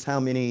 this is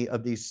how many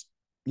of these,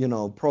 you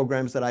know,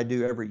 programs that I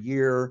do every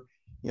year,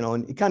 you know,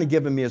 and he kind of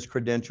given me his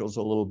credentials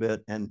a little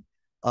bit. And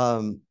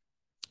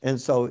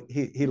so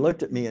he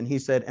looked at me and he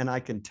said, and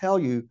I can tell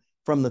you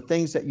from the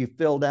things that you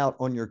filled out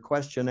on your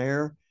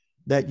questionnaire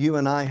that you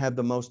and I have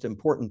the most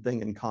important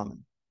thing in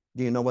common.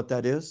 Do you know what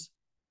that is?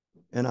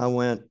 And I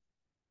went,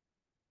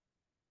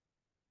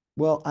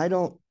 well, I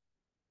don't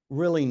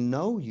really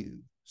know you,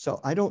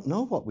 so I don't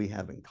know what we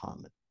have in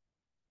common.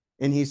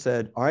 And he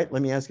said, all right,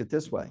 let me ask it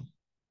this way.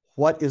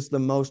 What is the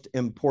most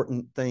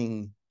important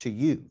thing to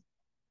you?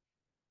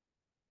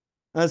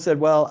 And I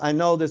said, well, I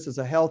know this is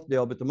a health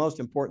deal, but the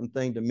most important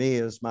thing to me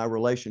is my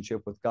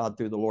relationship with God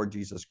through the Lord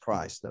Jesus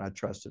Christ, that I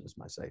trusted as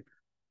my Savior.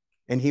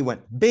 And he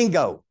went,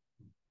 bingo.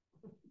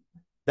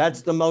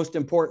 That's the most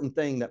important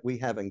thing that we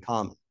have in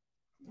common.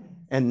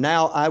 And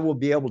now I will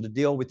be able to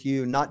deal with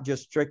you, not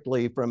just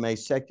strictly from a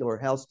secular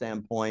health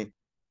standpoint,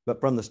 but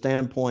from the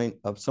standpoint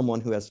of someone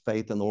who has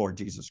faith in the Lord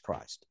Jesus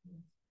Christ.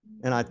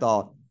 And I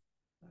thought,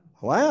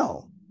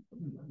 wow,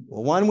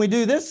 well, why don't we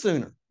do this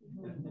sooner?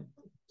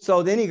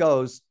 So then he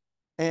goes,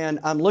 and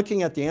I'm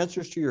looking at the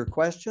answers to your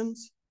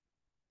questions.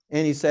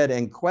 And he said,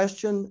 in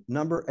question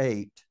number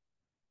 8,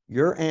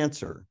 your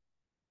answer,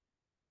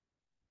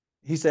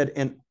 he said,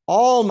 in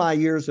all my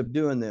years of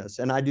doing this,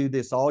 and I do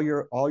this all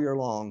year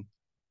long,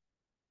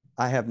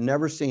 I have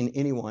never seen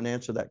anyone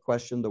answer that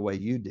question the way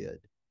you did.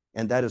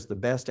 And that is the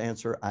best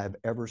answer I've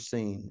ever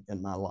seen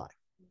in my life.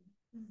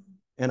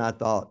 And I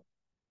thought,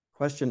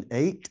 question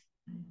 8?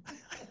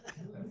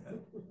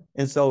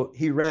 And so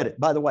he read it.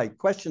 By the way,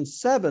 question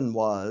 7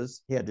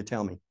 was, he had to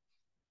tell me,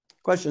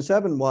 question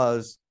 7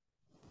 was,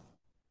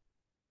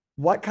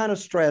 what kind of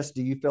stress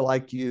do you feel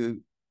like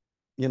you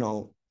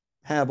know,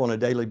 have on a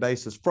daily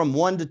basis from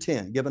 1 to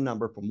 10? Give a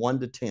number from 1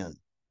 to 10.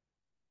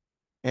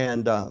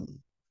 And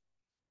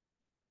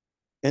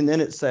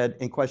then it said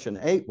in question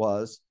 8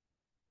 was,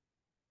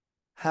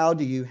 how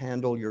do you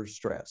handle your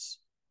stress?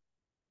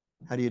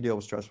 How do you deal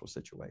with stressful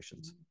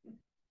situations?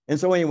 And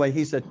so anyway,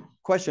 he said,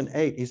 question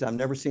 8, he said, I've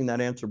never seen that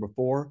answer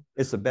before.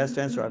 It's the best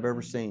answer I've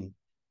ever seen.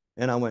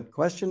 And I went,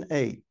 question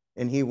 8.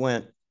 And he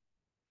went,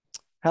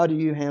 how do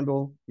you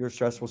handle your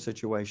stressful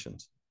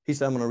situations? He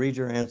said, I'm going to read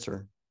your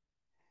answer.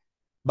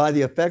 By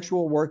the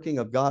effectual working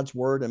of God's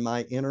word in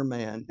my inner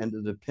man and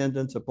the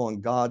dependence upon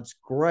God's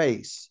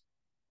grace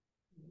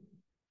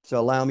to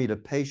allow me to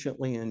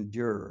patiently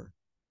endure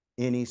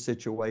any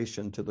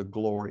situation to the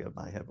glory of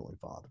my Heavenly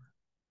Father.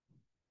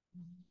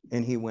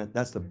 And he went,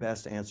 that's the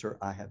best answer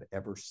I have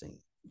ever seen.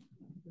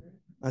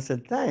 I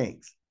said,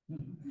 thanks.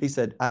 He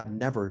said, I've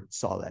never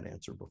saw that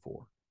answer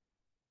before.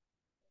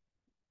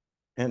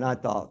 And I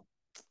thought,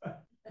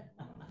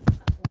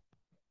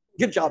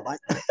 good job, Mike.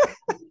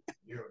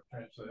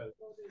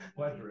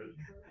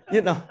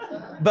 You know,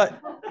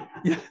 but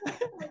yeah.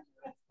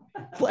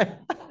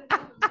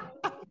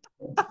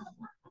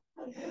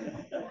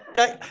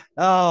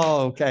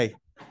 Oh, okay.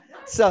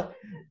 So,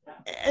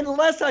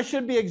 unless I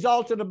should be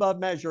exalted above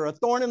measure, a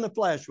thorn in the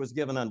flesh was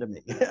given unto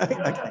me.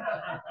 Okay.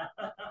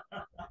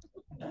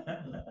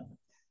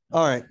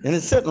 All right. And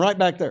it's sitting right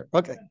back there.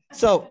 Okay.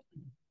 So,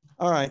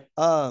 all right.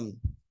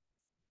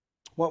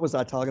 What was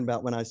I talking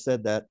about when I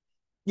said that?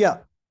 Yeah.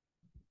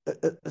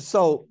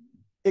 So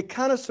it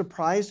kind of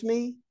surprised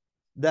me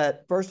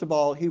that, first of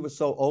all, he was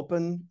so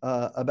open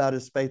about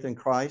his faith in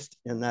Christ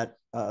in that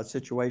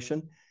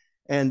situation.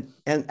 And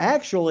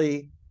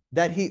actually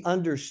that he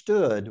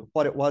understood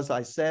what it was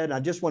I said. And I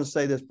just want to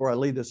say this before I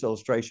leave this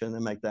illustration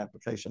and make the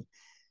application.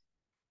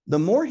 The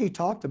more he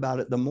talked about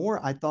it, the more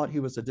I thought he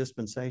was a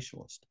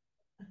dispensationalist.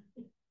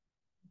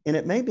 And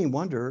it made me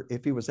wonder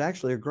if he was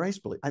actually a grace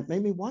believer. It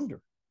made me wonder.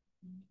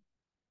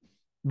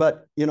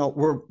 But, you know,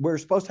 we're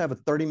supposed to have a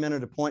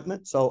 30-minute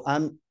appointment, so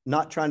I'm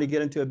not trying to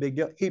get into a big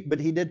deal. But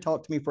he did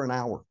talk to me for an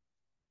hour.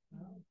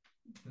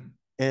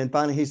 And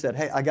finally he said,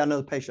 hey, I got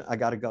another patient. I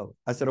got to go.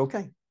 I said,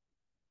 okay.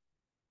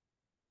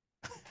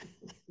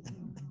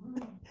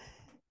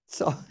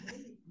 So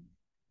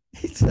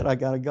he said, I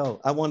got to go.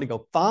 I wanted to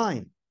go,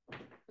 fine.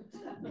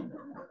 Do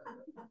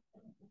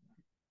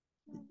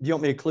you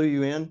want me to clue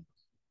you in?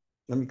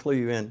 Let me clue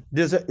you in.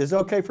 Is it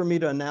okay for me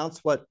to announce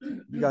what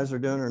you guys are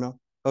doing or no?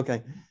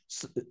 Okay.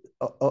 So,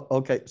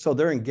 okay. So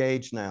they're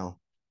engaged now.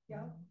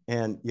 Yeah.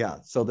 And yeah,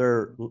 so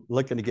they're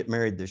looking to get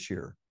married this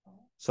year.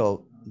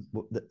 So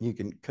you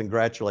can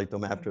congratulate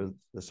them after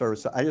the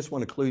service. So I just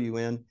want to clue you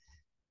in.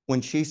 When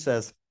she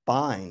says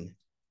fine,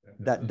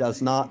 that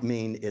does not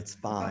mean it's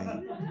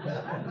fine.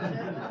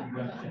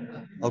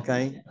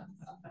 Okay.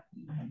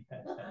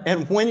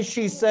 And when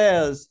she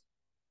says,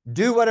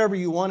 do whatever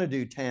you want to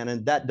do,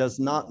 Tannen, that does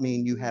not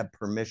mean you have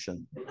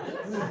permission.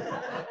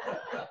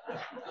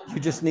 You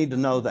just need to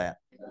know that.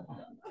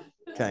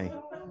 Okay.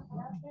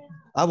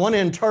 I want to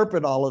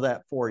interpret all of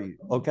that for you.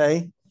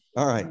 Okay.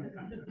 All right.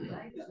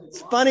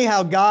 It's funny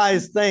how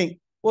guys think,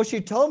 well, she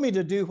told me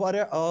to do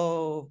whatever.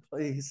 Oh,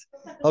 please.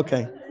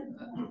 Okay.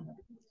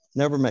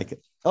 Never make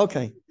it.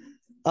 Okay.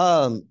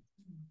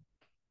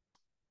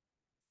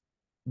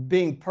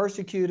 Being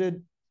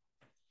persecuted,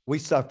 we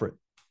suffer it.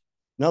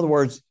 In other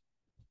words,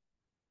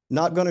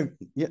 not going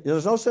to,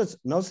 there's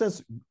no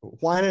sense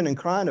whining and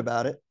crying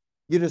about it.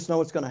 You just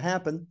know it's going to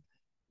happen,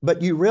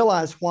 but you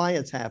realize why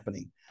it's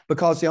happening,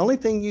 because the only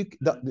thing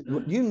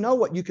you know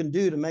what you can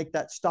do to make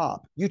that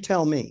stop. You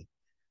tell me.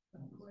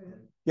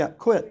 Yeah,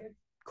 quit,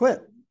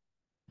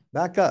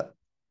 back up,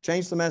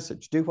 change the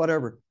message, do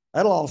whatever.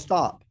 That'll all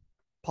stop.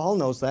 Paul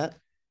knows that.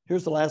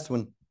 Here's the last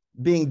one.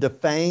 Being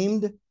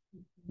defamed,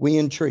 we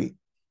entreat.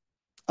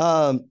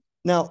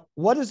 Now,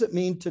 what does it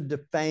mean to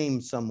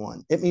defame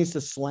someone? It means to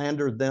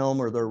slander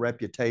them or their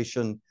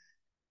reputation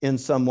in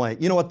some way.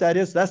 You know what that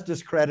is? That's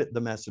discredit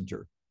the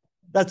messenger.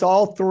 That's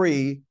all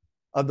three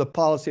of the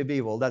policy of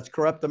evil. That's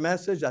corrupt the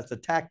message. That's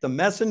attack the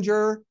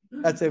messenger.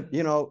 That's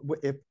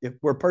if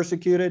we're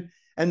persecuted.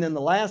 And then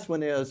the last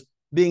one is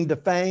being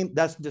defamed.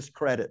 That's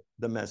discredit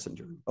the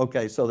messenger.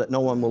 Okay, so that no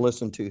one will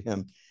listen to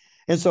him.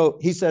 And so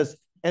he says,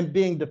 and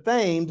being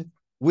defamed,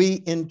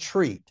 we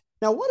entreat.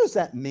 Now, what does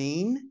that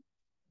mean?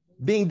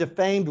 Being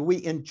defamed,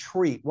 we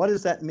entreat. What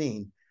does that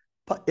mean?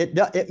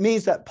 It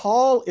means that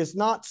Paul is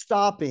not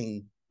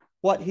stopping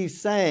what he's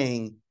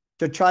saying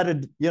to try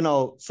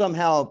to,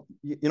 somehow,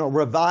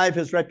 revive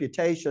his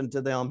reputation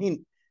to them.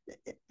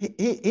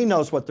 He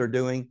knows what they're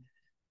doing.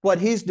 What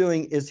he's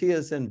doing is he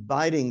is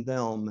inviting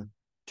them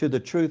to the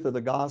truth of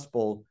the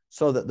gospel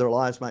so that their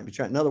lives might be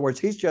changed. In other words,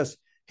 he's just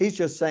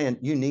saying,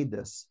 you need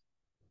this.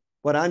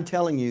 What I'm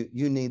telling you,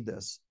 you need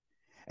this.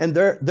 And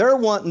they're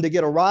wanting to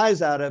get a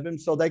rise out of him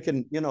so they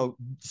can,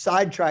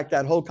 sidetrack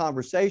that whole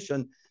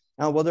conversation.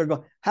 Well, they're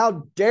going,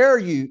 how dare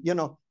you,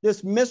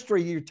 this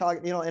mystery you're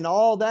talking, and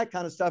all that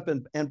kind of stuff.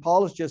 And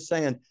Paul is just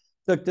saying,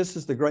 look, this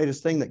is the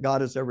greatest thing that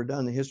God has ever done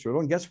in the history of the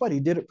world. And guess what?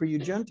 He did it for you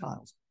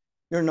Gentiles.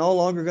 You're no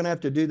longer going to have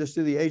to do this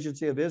through the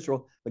agency of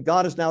Israel, but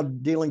God is now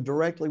dealing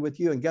directly with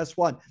you. And guess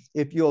what?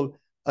 If you'll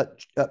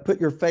put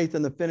your faith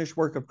in the finished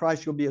work of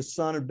Christ, you'll be a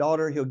son or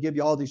daughter. He'll give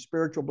you all these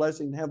spiritual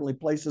blessings in heavenly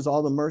places,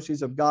 all the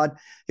mercies of God.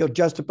 He'll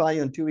justify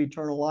you unto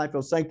eternal life.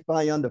 He'll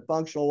sanctify you unto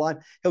functional life.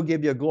 He'll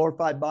give you a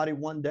glorified body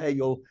one day.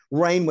 You'll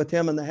reign with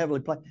him in the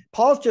heavenly place.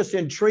 Paul's just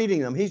entreating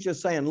them. He's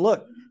just saying,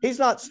 look, he's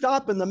not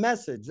stopping the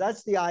message.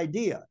 That's the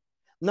idea.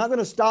 I'm not going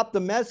to stop the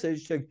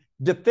message to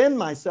defend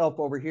myself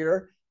over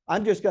here.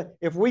 I'm just going to,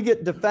 if we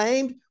get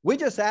defamed, we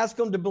just ask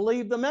them to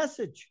believe the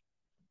message.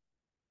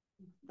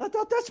 I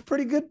thought that's a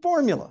pretty good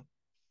formula.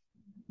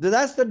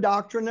 That's the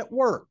doctrine at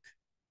work.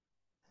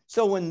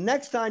 So when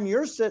next time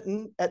you're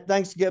sitting at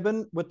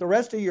Thanksgiving with the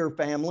rest of your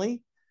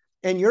family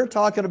and you're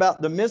talking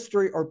about the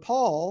mystery or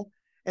Paul,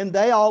 and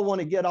they all want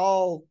to get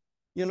all,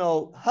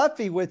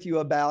 huffy with you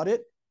about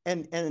it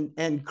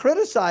and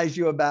criticize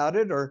you about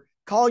it or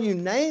call you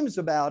names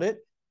about it,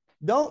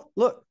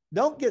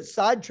 don't get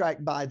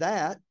sidetracked by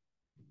that.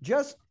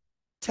 Just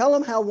tell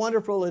them how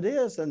wonderful it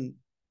is. And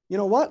you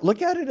know what?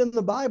 Look at it in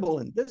the Bible.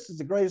 And this is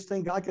the greatest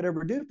thing God could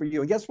ever do for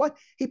you. And guess what?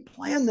 He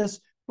planned this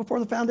before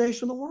the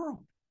foundation of the world.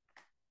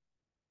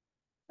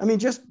 I mean,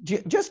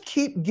 just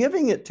keep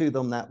giving it to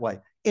them that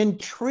way.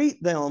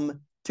 Entreat them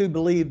to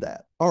believe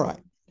that. All right.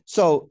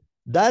 So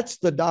that's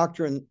the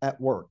doctrine at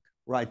work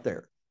right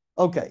there.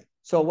 Okay.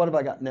 So what have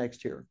I got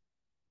next here?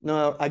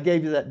 No, I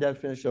gave you that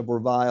definition of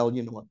revile.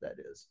 You know what that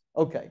is.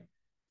 Okay.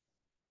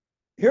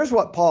 Here's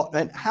what Paul,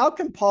 and how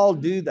can Paul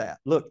do that?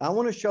 Look, I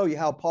want to show you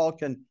how Paul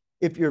can,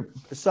 if you're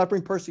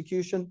suffering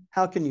persecution,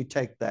 how can you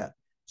take that?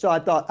 So I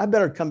thought I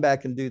better come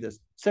back and do this.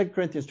 2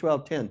 Corinthians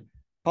 12:10.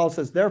 Paul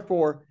says,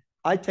 therefore,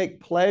 I take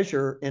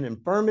pleasure in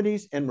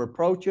infirmities and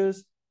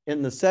reproaches,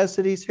 in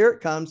necessities. Here it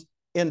comes.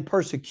 In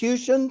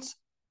persecutions.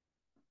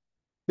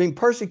 Being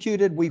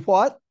persecuted, we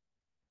what?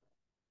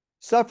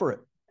 Suffer it.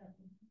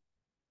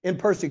 In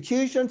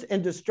persecutions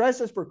and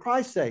distresses for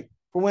Christ's sake.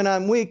 For when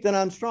I'm weak, then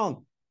I'm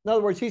strong. In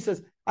other words, he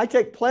says, I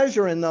take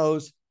pleasure in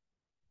those,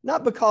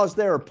 not because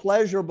they are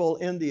pleasurable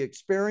in the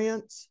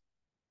experience,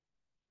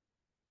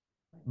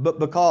 but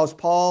because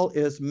Paul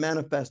is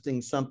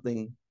manifesting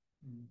something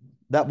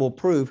that will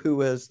prove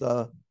who is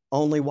the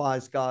only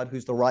wise God,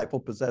 who's the rightful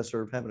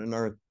possessor of heaven and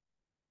earth,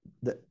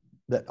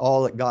 that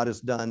all that God has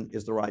done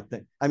is the right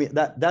thing. I mean,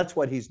 that's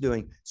what he's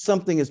doing.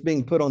 Something is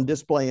being put on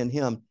display in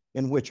him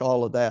in which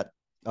all of that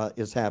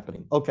is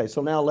happening. Okay,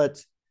 so now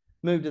let's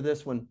move to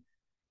this one.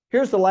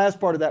 Here's the last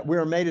part of that. We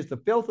are made as the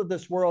filth of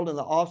this world and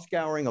the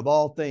offscouring of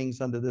all things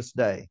unto this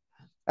day.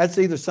 That's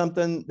either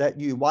something that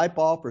you wipe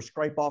off or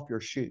scrape off your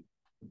shoe.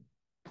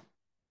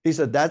 He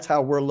said, that's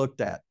how we're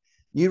looked at.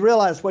 You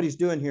realize what he's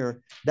doing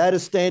here. That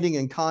is standing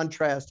in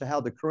contrast to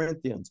how the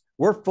Corinthians,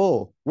 we're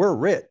full, we're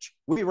rich,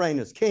 we reign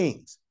as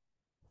kings.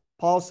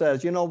 Paul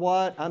says, you know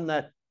what? I'm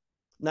that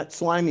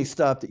slimy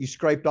stuff that you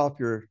scraped off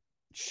your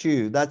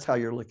shoe. That's how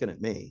you're looking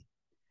at me.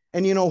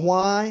 And you know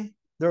why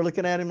they're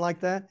looking at him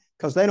like that?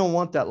 Because they don't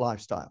want that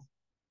lifestyle.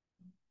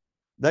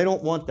 They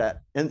don't want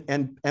that.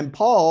 And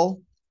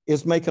Paul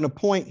is making a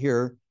point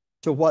here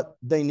to what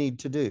they need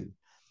to do.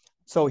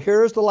 So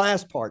here's the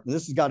last part, and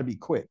this has got to be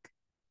quick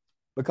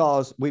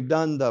because we've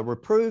done the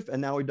reproof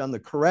and now we've done the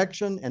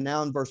correction. And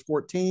now in verse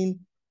 14,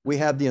 we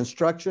have the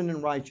instruction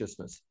in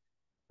righteousness.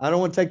 I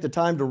don't want to take the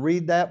time to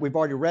read that. We've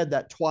already read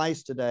that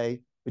twice today,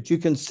 but you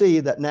can see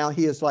that now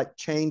he has like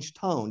changed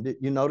tone. Did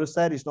you notice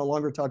that? He's no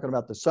longer talking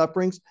about the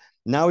sufferings.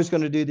 Now he's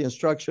going to do the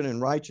instruction in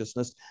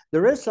righteousness.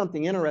 There is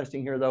something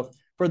interesting here, though.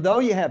 For though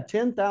you have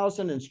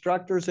 10,000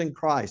 instructors in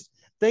Christ,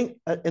 think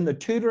in the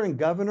tutor and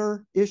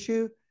governor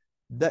issue,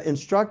 the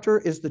instructor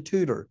is the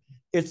tutor.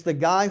 It's the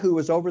guy who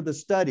was over the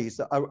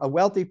studies. A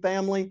wealthy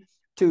family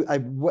to a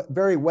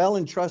very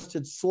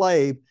well-entrusted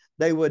slave,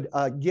 they would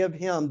give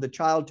him the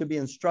child to be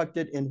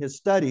instructed in his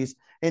studies.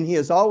 And he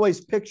is always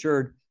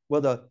pictured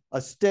with a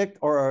stick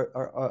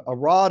or a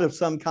rod of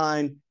some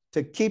kind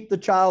to keep the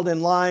child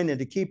in line and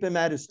to keep him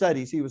at his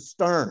studies. He was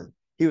stern.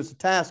 He was a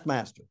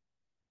taskmaster.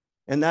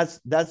 And that's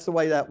the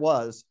way that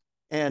was.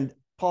 And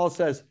Paul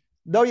says,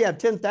 though you have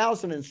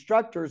 10,000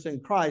 instructors in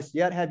Christ,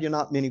 yet have you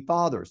not many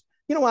fathers.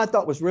 You know what I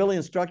thought was really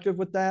instructive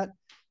with that?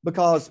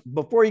 Because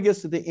before he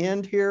gets to the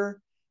end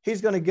here, he's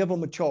going to give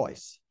them a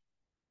choice.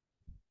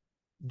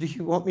 Do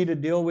you want me to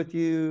deal with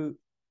you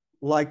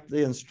like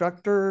the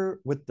instructor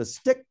with the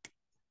stick?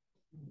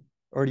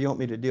 Or do you want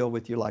me to deal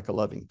with you like a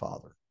loving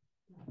father?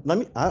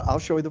 I'll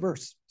show you the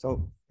verse.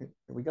 So here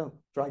we go.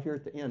 It's right here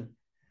at the end.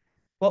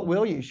 What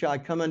will you? Shall I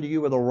come unto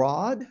you with a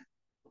rod,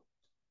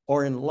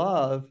 or in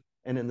love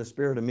and in the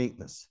spirit of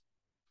meekness?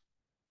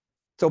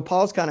 So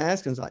Paul's kind of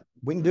asking, like,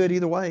 we can do it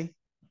either way.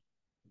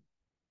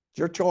 It's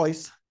your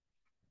choice.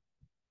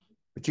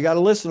 But you got to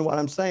listen to what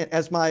I'm saying.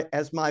 As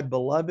my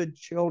beloved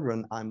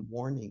children, I'm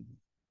warning you.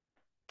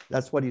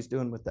 That's what he's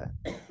doing with that.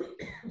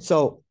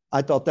 So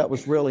I thought that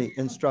was really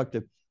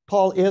instructive.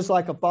 Paul is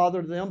like a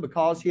father to them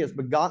because he has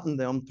begotten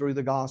them through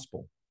the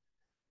gospel.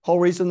 Whole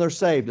reason they're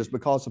saved is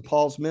because of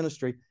Paul's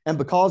ministry. And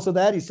because of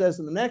that, he says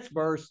in the next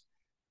verse,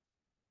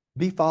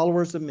 be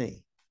followers of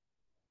me.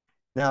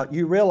 Now,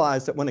 you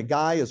realize that when a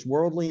guy is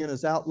worldly in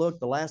his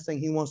outlook, the last thing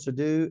he wants to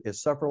do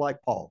is suffer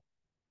like Paul.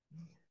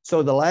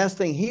 So the last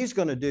thing he's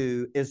going to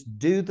do is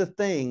do the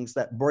things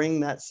that bring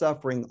that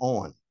suffering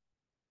on.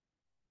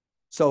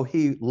 So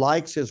he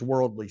likes his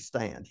worldly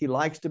stand. He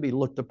likes to be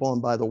looked upon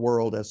by the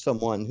world as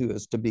someone who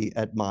is to be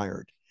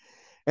admired.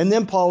 And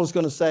then Paul is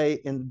going to say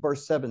in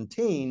verse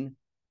 17,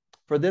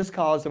 for this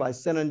cause have I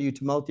sent unto you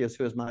Timotheus,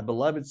 who is my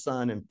beloved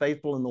son and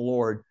faithful in the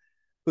Lord,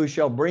 who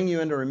shall bring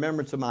you into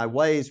remembrance of my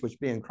ways, which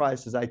be in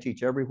Christ, as I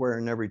teach everywhere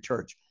in every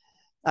church.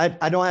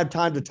 I don't have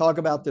time to talk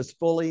about this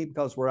fully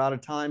because we're out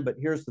of time, but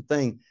here's the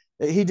thing.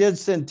 He did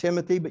send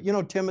Timothy, but you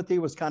know, Timothy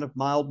was kind of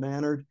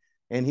mild-mannered,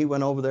 and he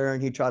went over there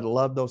and he tried to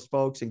love those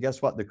folks. And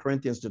guess what? The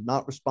Corinthians did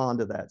not respond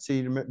to that.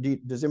 See,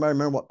 does anybody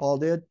remember what Paul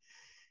did?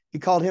 He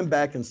called him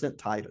back and sent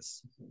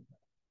Titus.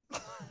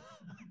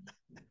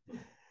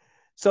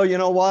 So you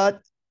know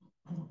what?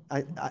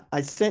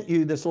 I sent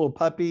you this little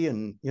puppy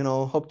and, you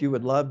know, hoped you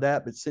would love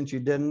that. But since you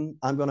didn't,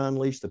 I'm going to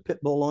unleash the pit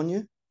bull on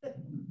you.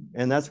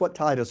 And that's what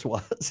Titus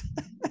was.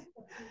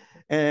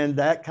 And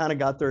that kind of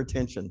got their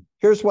attention.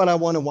 Here's what I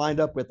want to wind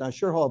up with. I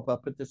sure hope I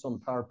put this on the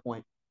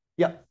PowerPoint.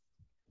 Yep.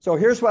 So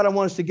here's what I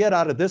want us to get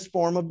out of this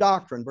form of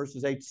doctrine,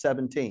 verses 8 to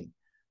 17.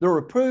 The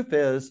reproof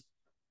is,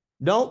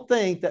 don't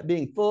think that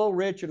being full,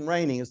 rich, and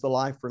reigning is the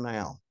life for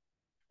now.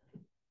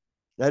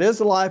 That is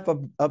the life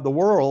of the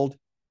world,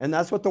 and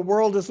that's what the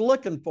world is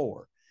looking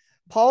for.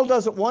 Paul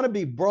doesn't want to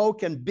be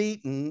broke and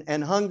beaten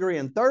and hungry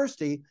and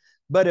thirsty,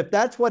 but if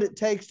that's what it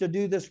takes to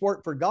do this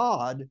work for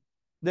God,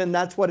 then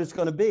that's what it's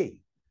going to be.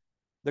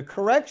 The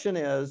correction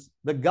is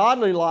the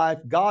godly life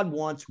God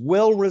wants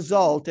will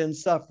result in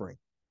suffering,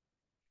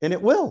 and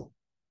it will.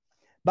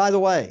 By the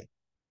way,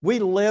 we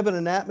live in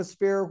an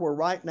atmosphere where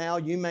right now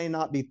you may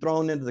not be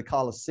thrown into the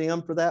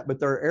Colosseum for that, but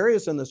there are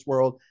areas in this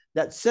world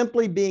that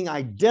simply being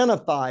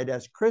identified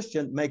as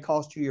Christian may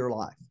cost you your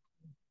life.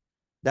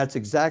 That's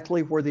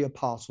exactly where the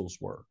apostles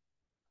were.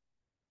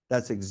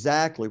 That's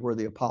exactly where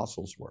the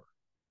apostles were.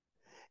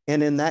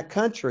 And in that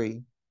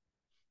country,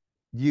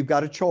 you've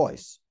got a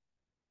choice.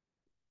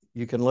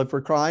 You can live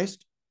for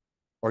Christ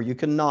or you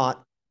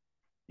cannot.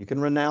 You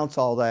can renounce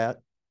all that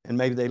and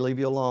maybe they leave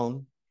you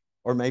alone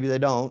or maybe they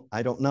don't.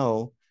 I don't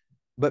know.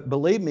 But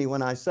believe me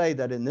when I say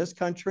that in this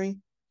country,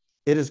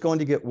 it is going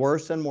to get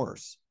worse and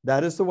worse.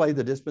 That is the way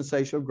the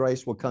dispensation of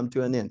grace will come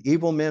to an end.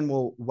 Evil men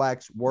will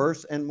wax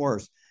worse and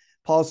worse.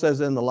 Paul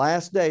says in the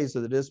last days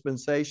of the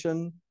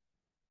dispensation,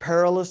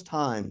 perilous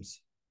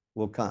times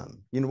will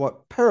come. You know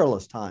what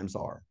perilous times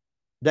are?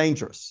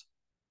 Dangerous.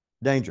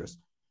 Dangerous.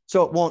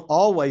 So it won't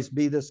always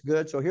be this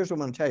good. So here's what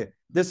I'm going to tell you.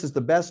 This is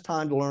the best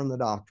time to learn the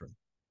doctrine.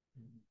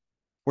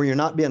 Where you're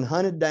not being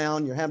hunted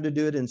down. You're having to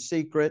do it in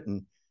secret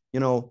and, you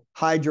know,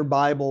 hide your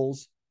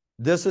Bibles.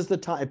 This is the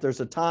time. If there's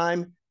a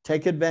time,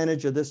 take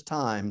advantage of this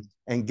time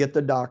and get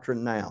the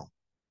doctrine now.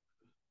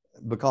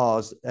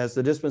 Because as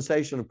the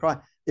dispensation of Christ,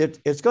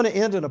 it's going to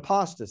end in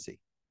apostasy.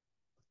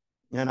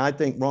 And I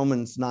think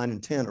Romans 9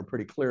 and 10 are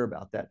pretty clear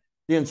about that.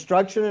 The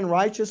instruction in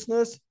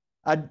righteousness,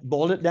 I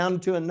boiled it down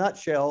to a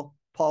nutshell.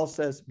 Paul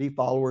says, be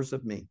followers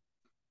of me.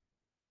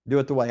 Do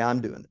it the way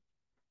I'm doing it.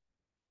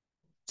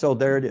 So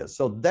there it is.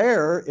 So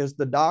there is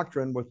the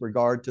doctrine with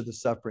regard to the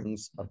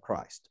sufferings of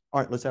Christ.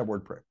 All right, let's have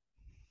word prayer.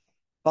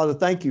 Father,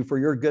 thank you for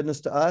your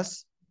goodness to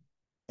us.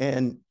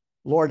 And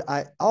Lord,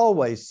 I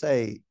always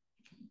say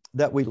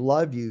that we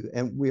love you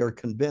and we are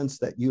convinced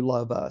that you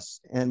love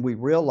us. And we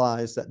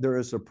realize that there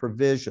is a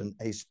provision,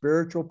 a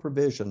spiritual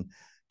provision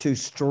to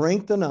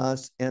strengthen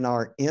us in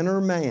our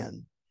inner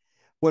man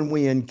when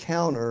we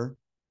encounter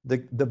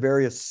the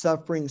various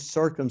suffering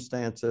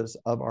circumstances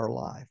of our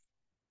life.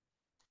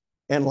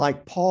 And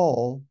like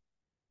Paul,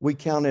 we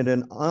count it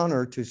an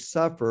honor to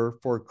suffer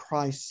for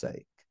Christ's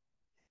sake.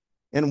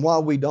 And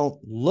while we don't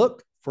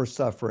look for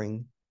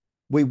suffering,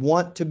 we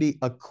want to be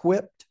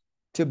equipped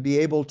to be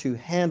able to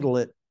handle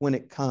it when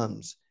it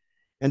comes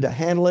and to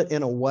handle it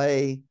in a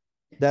way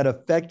that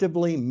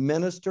effectively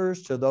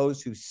ministers to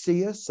those who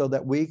see us so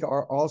that we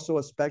are also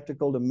a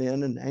spectacle to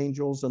men and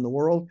angels in the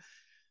world.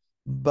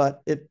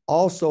 But it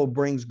also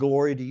brings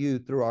glory to you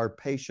through our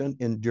patient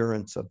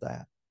endurance of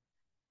that.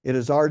 It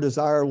is our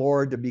desire,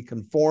 Lord, to be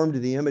conformed to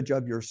the image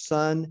of your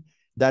Son.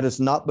 That is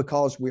not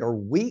because we are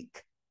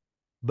weak,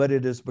 but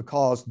it is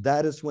because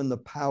that is when the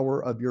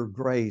power of your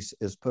grace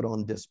is put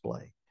on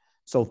display.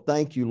 So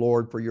thank you,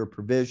 Lord, for your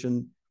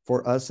provision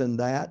for us in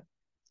that.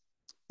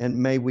 And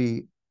may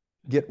we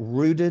get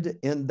rooted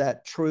in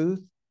that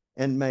truth,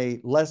 and may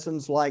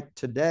lessons like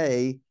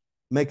today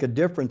make a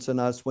difference in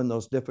us when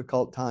those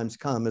difficult times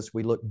come as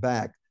we look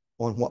back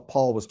on what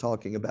Paul was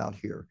talking about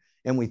here.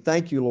 And we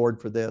thank you, Lord,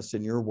 for this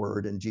in your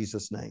word. In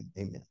Jesus' name,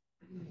 amen.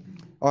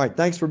 All right,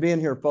 thanks for being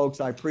here,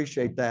 folks. I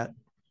appreciate that.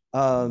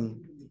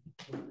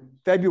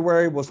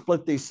 February, we'll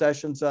split these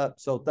sessions up.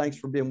 So thanks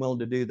for being willing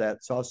to do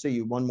that. So I'll see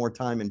you one more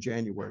time in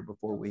January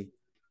before we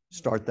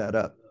start that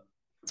up.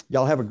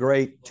 Y'all have a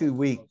great 2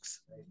 weeks,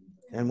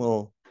 and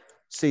we'll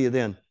see you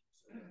then.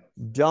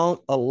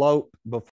 Don't elope before.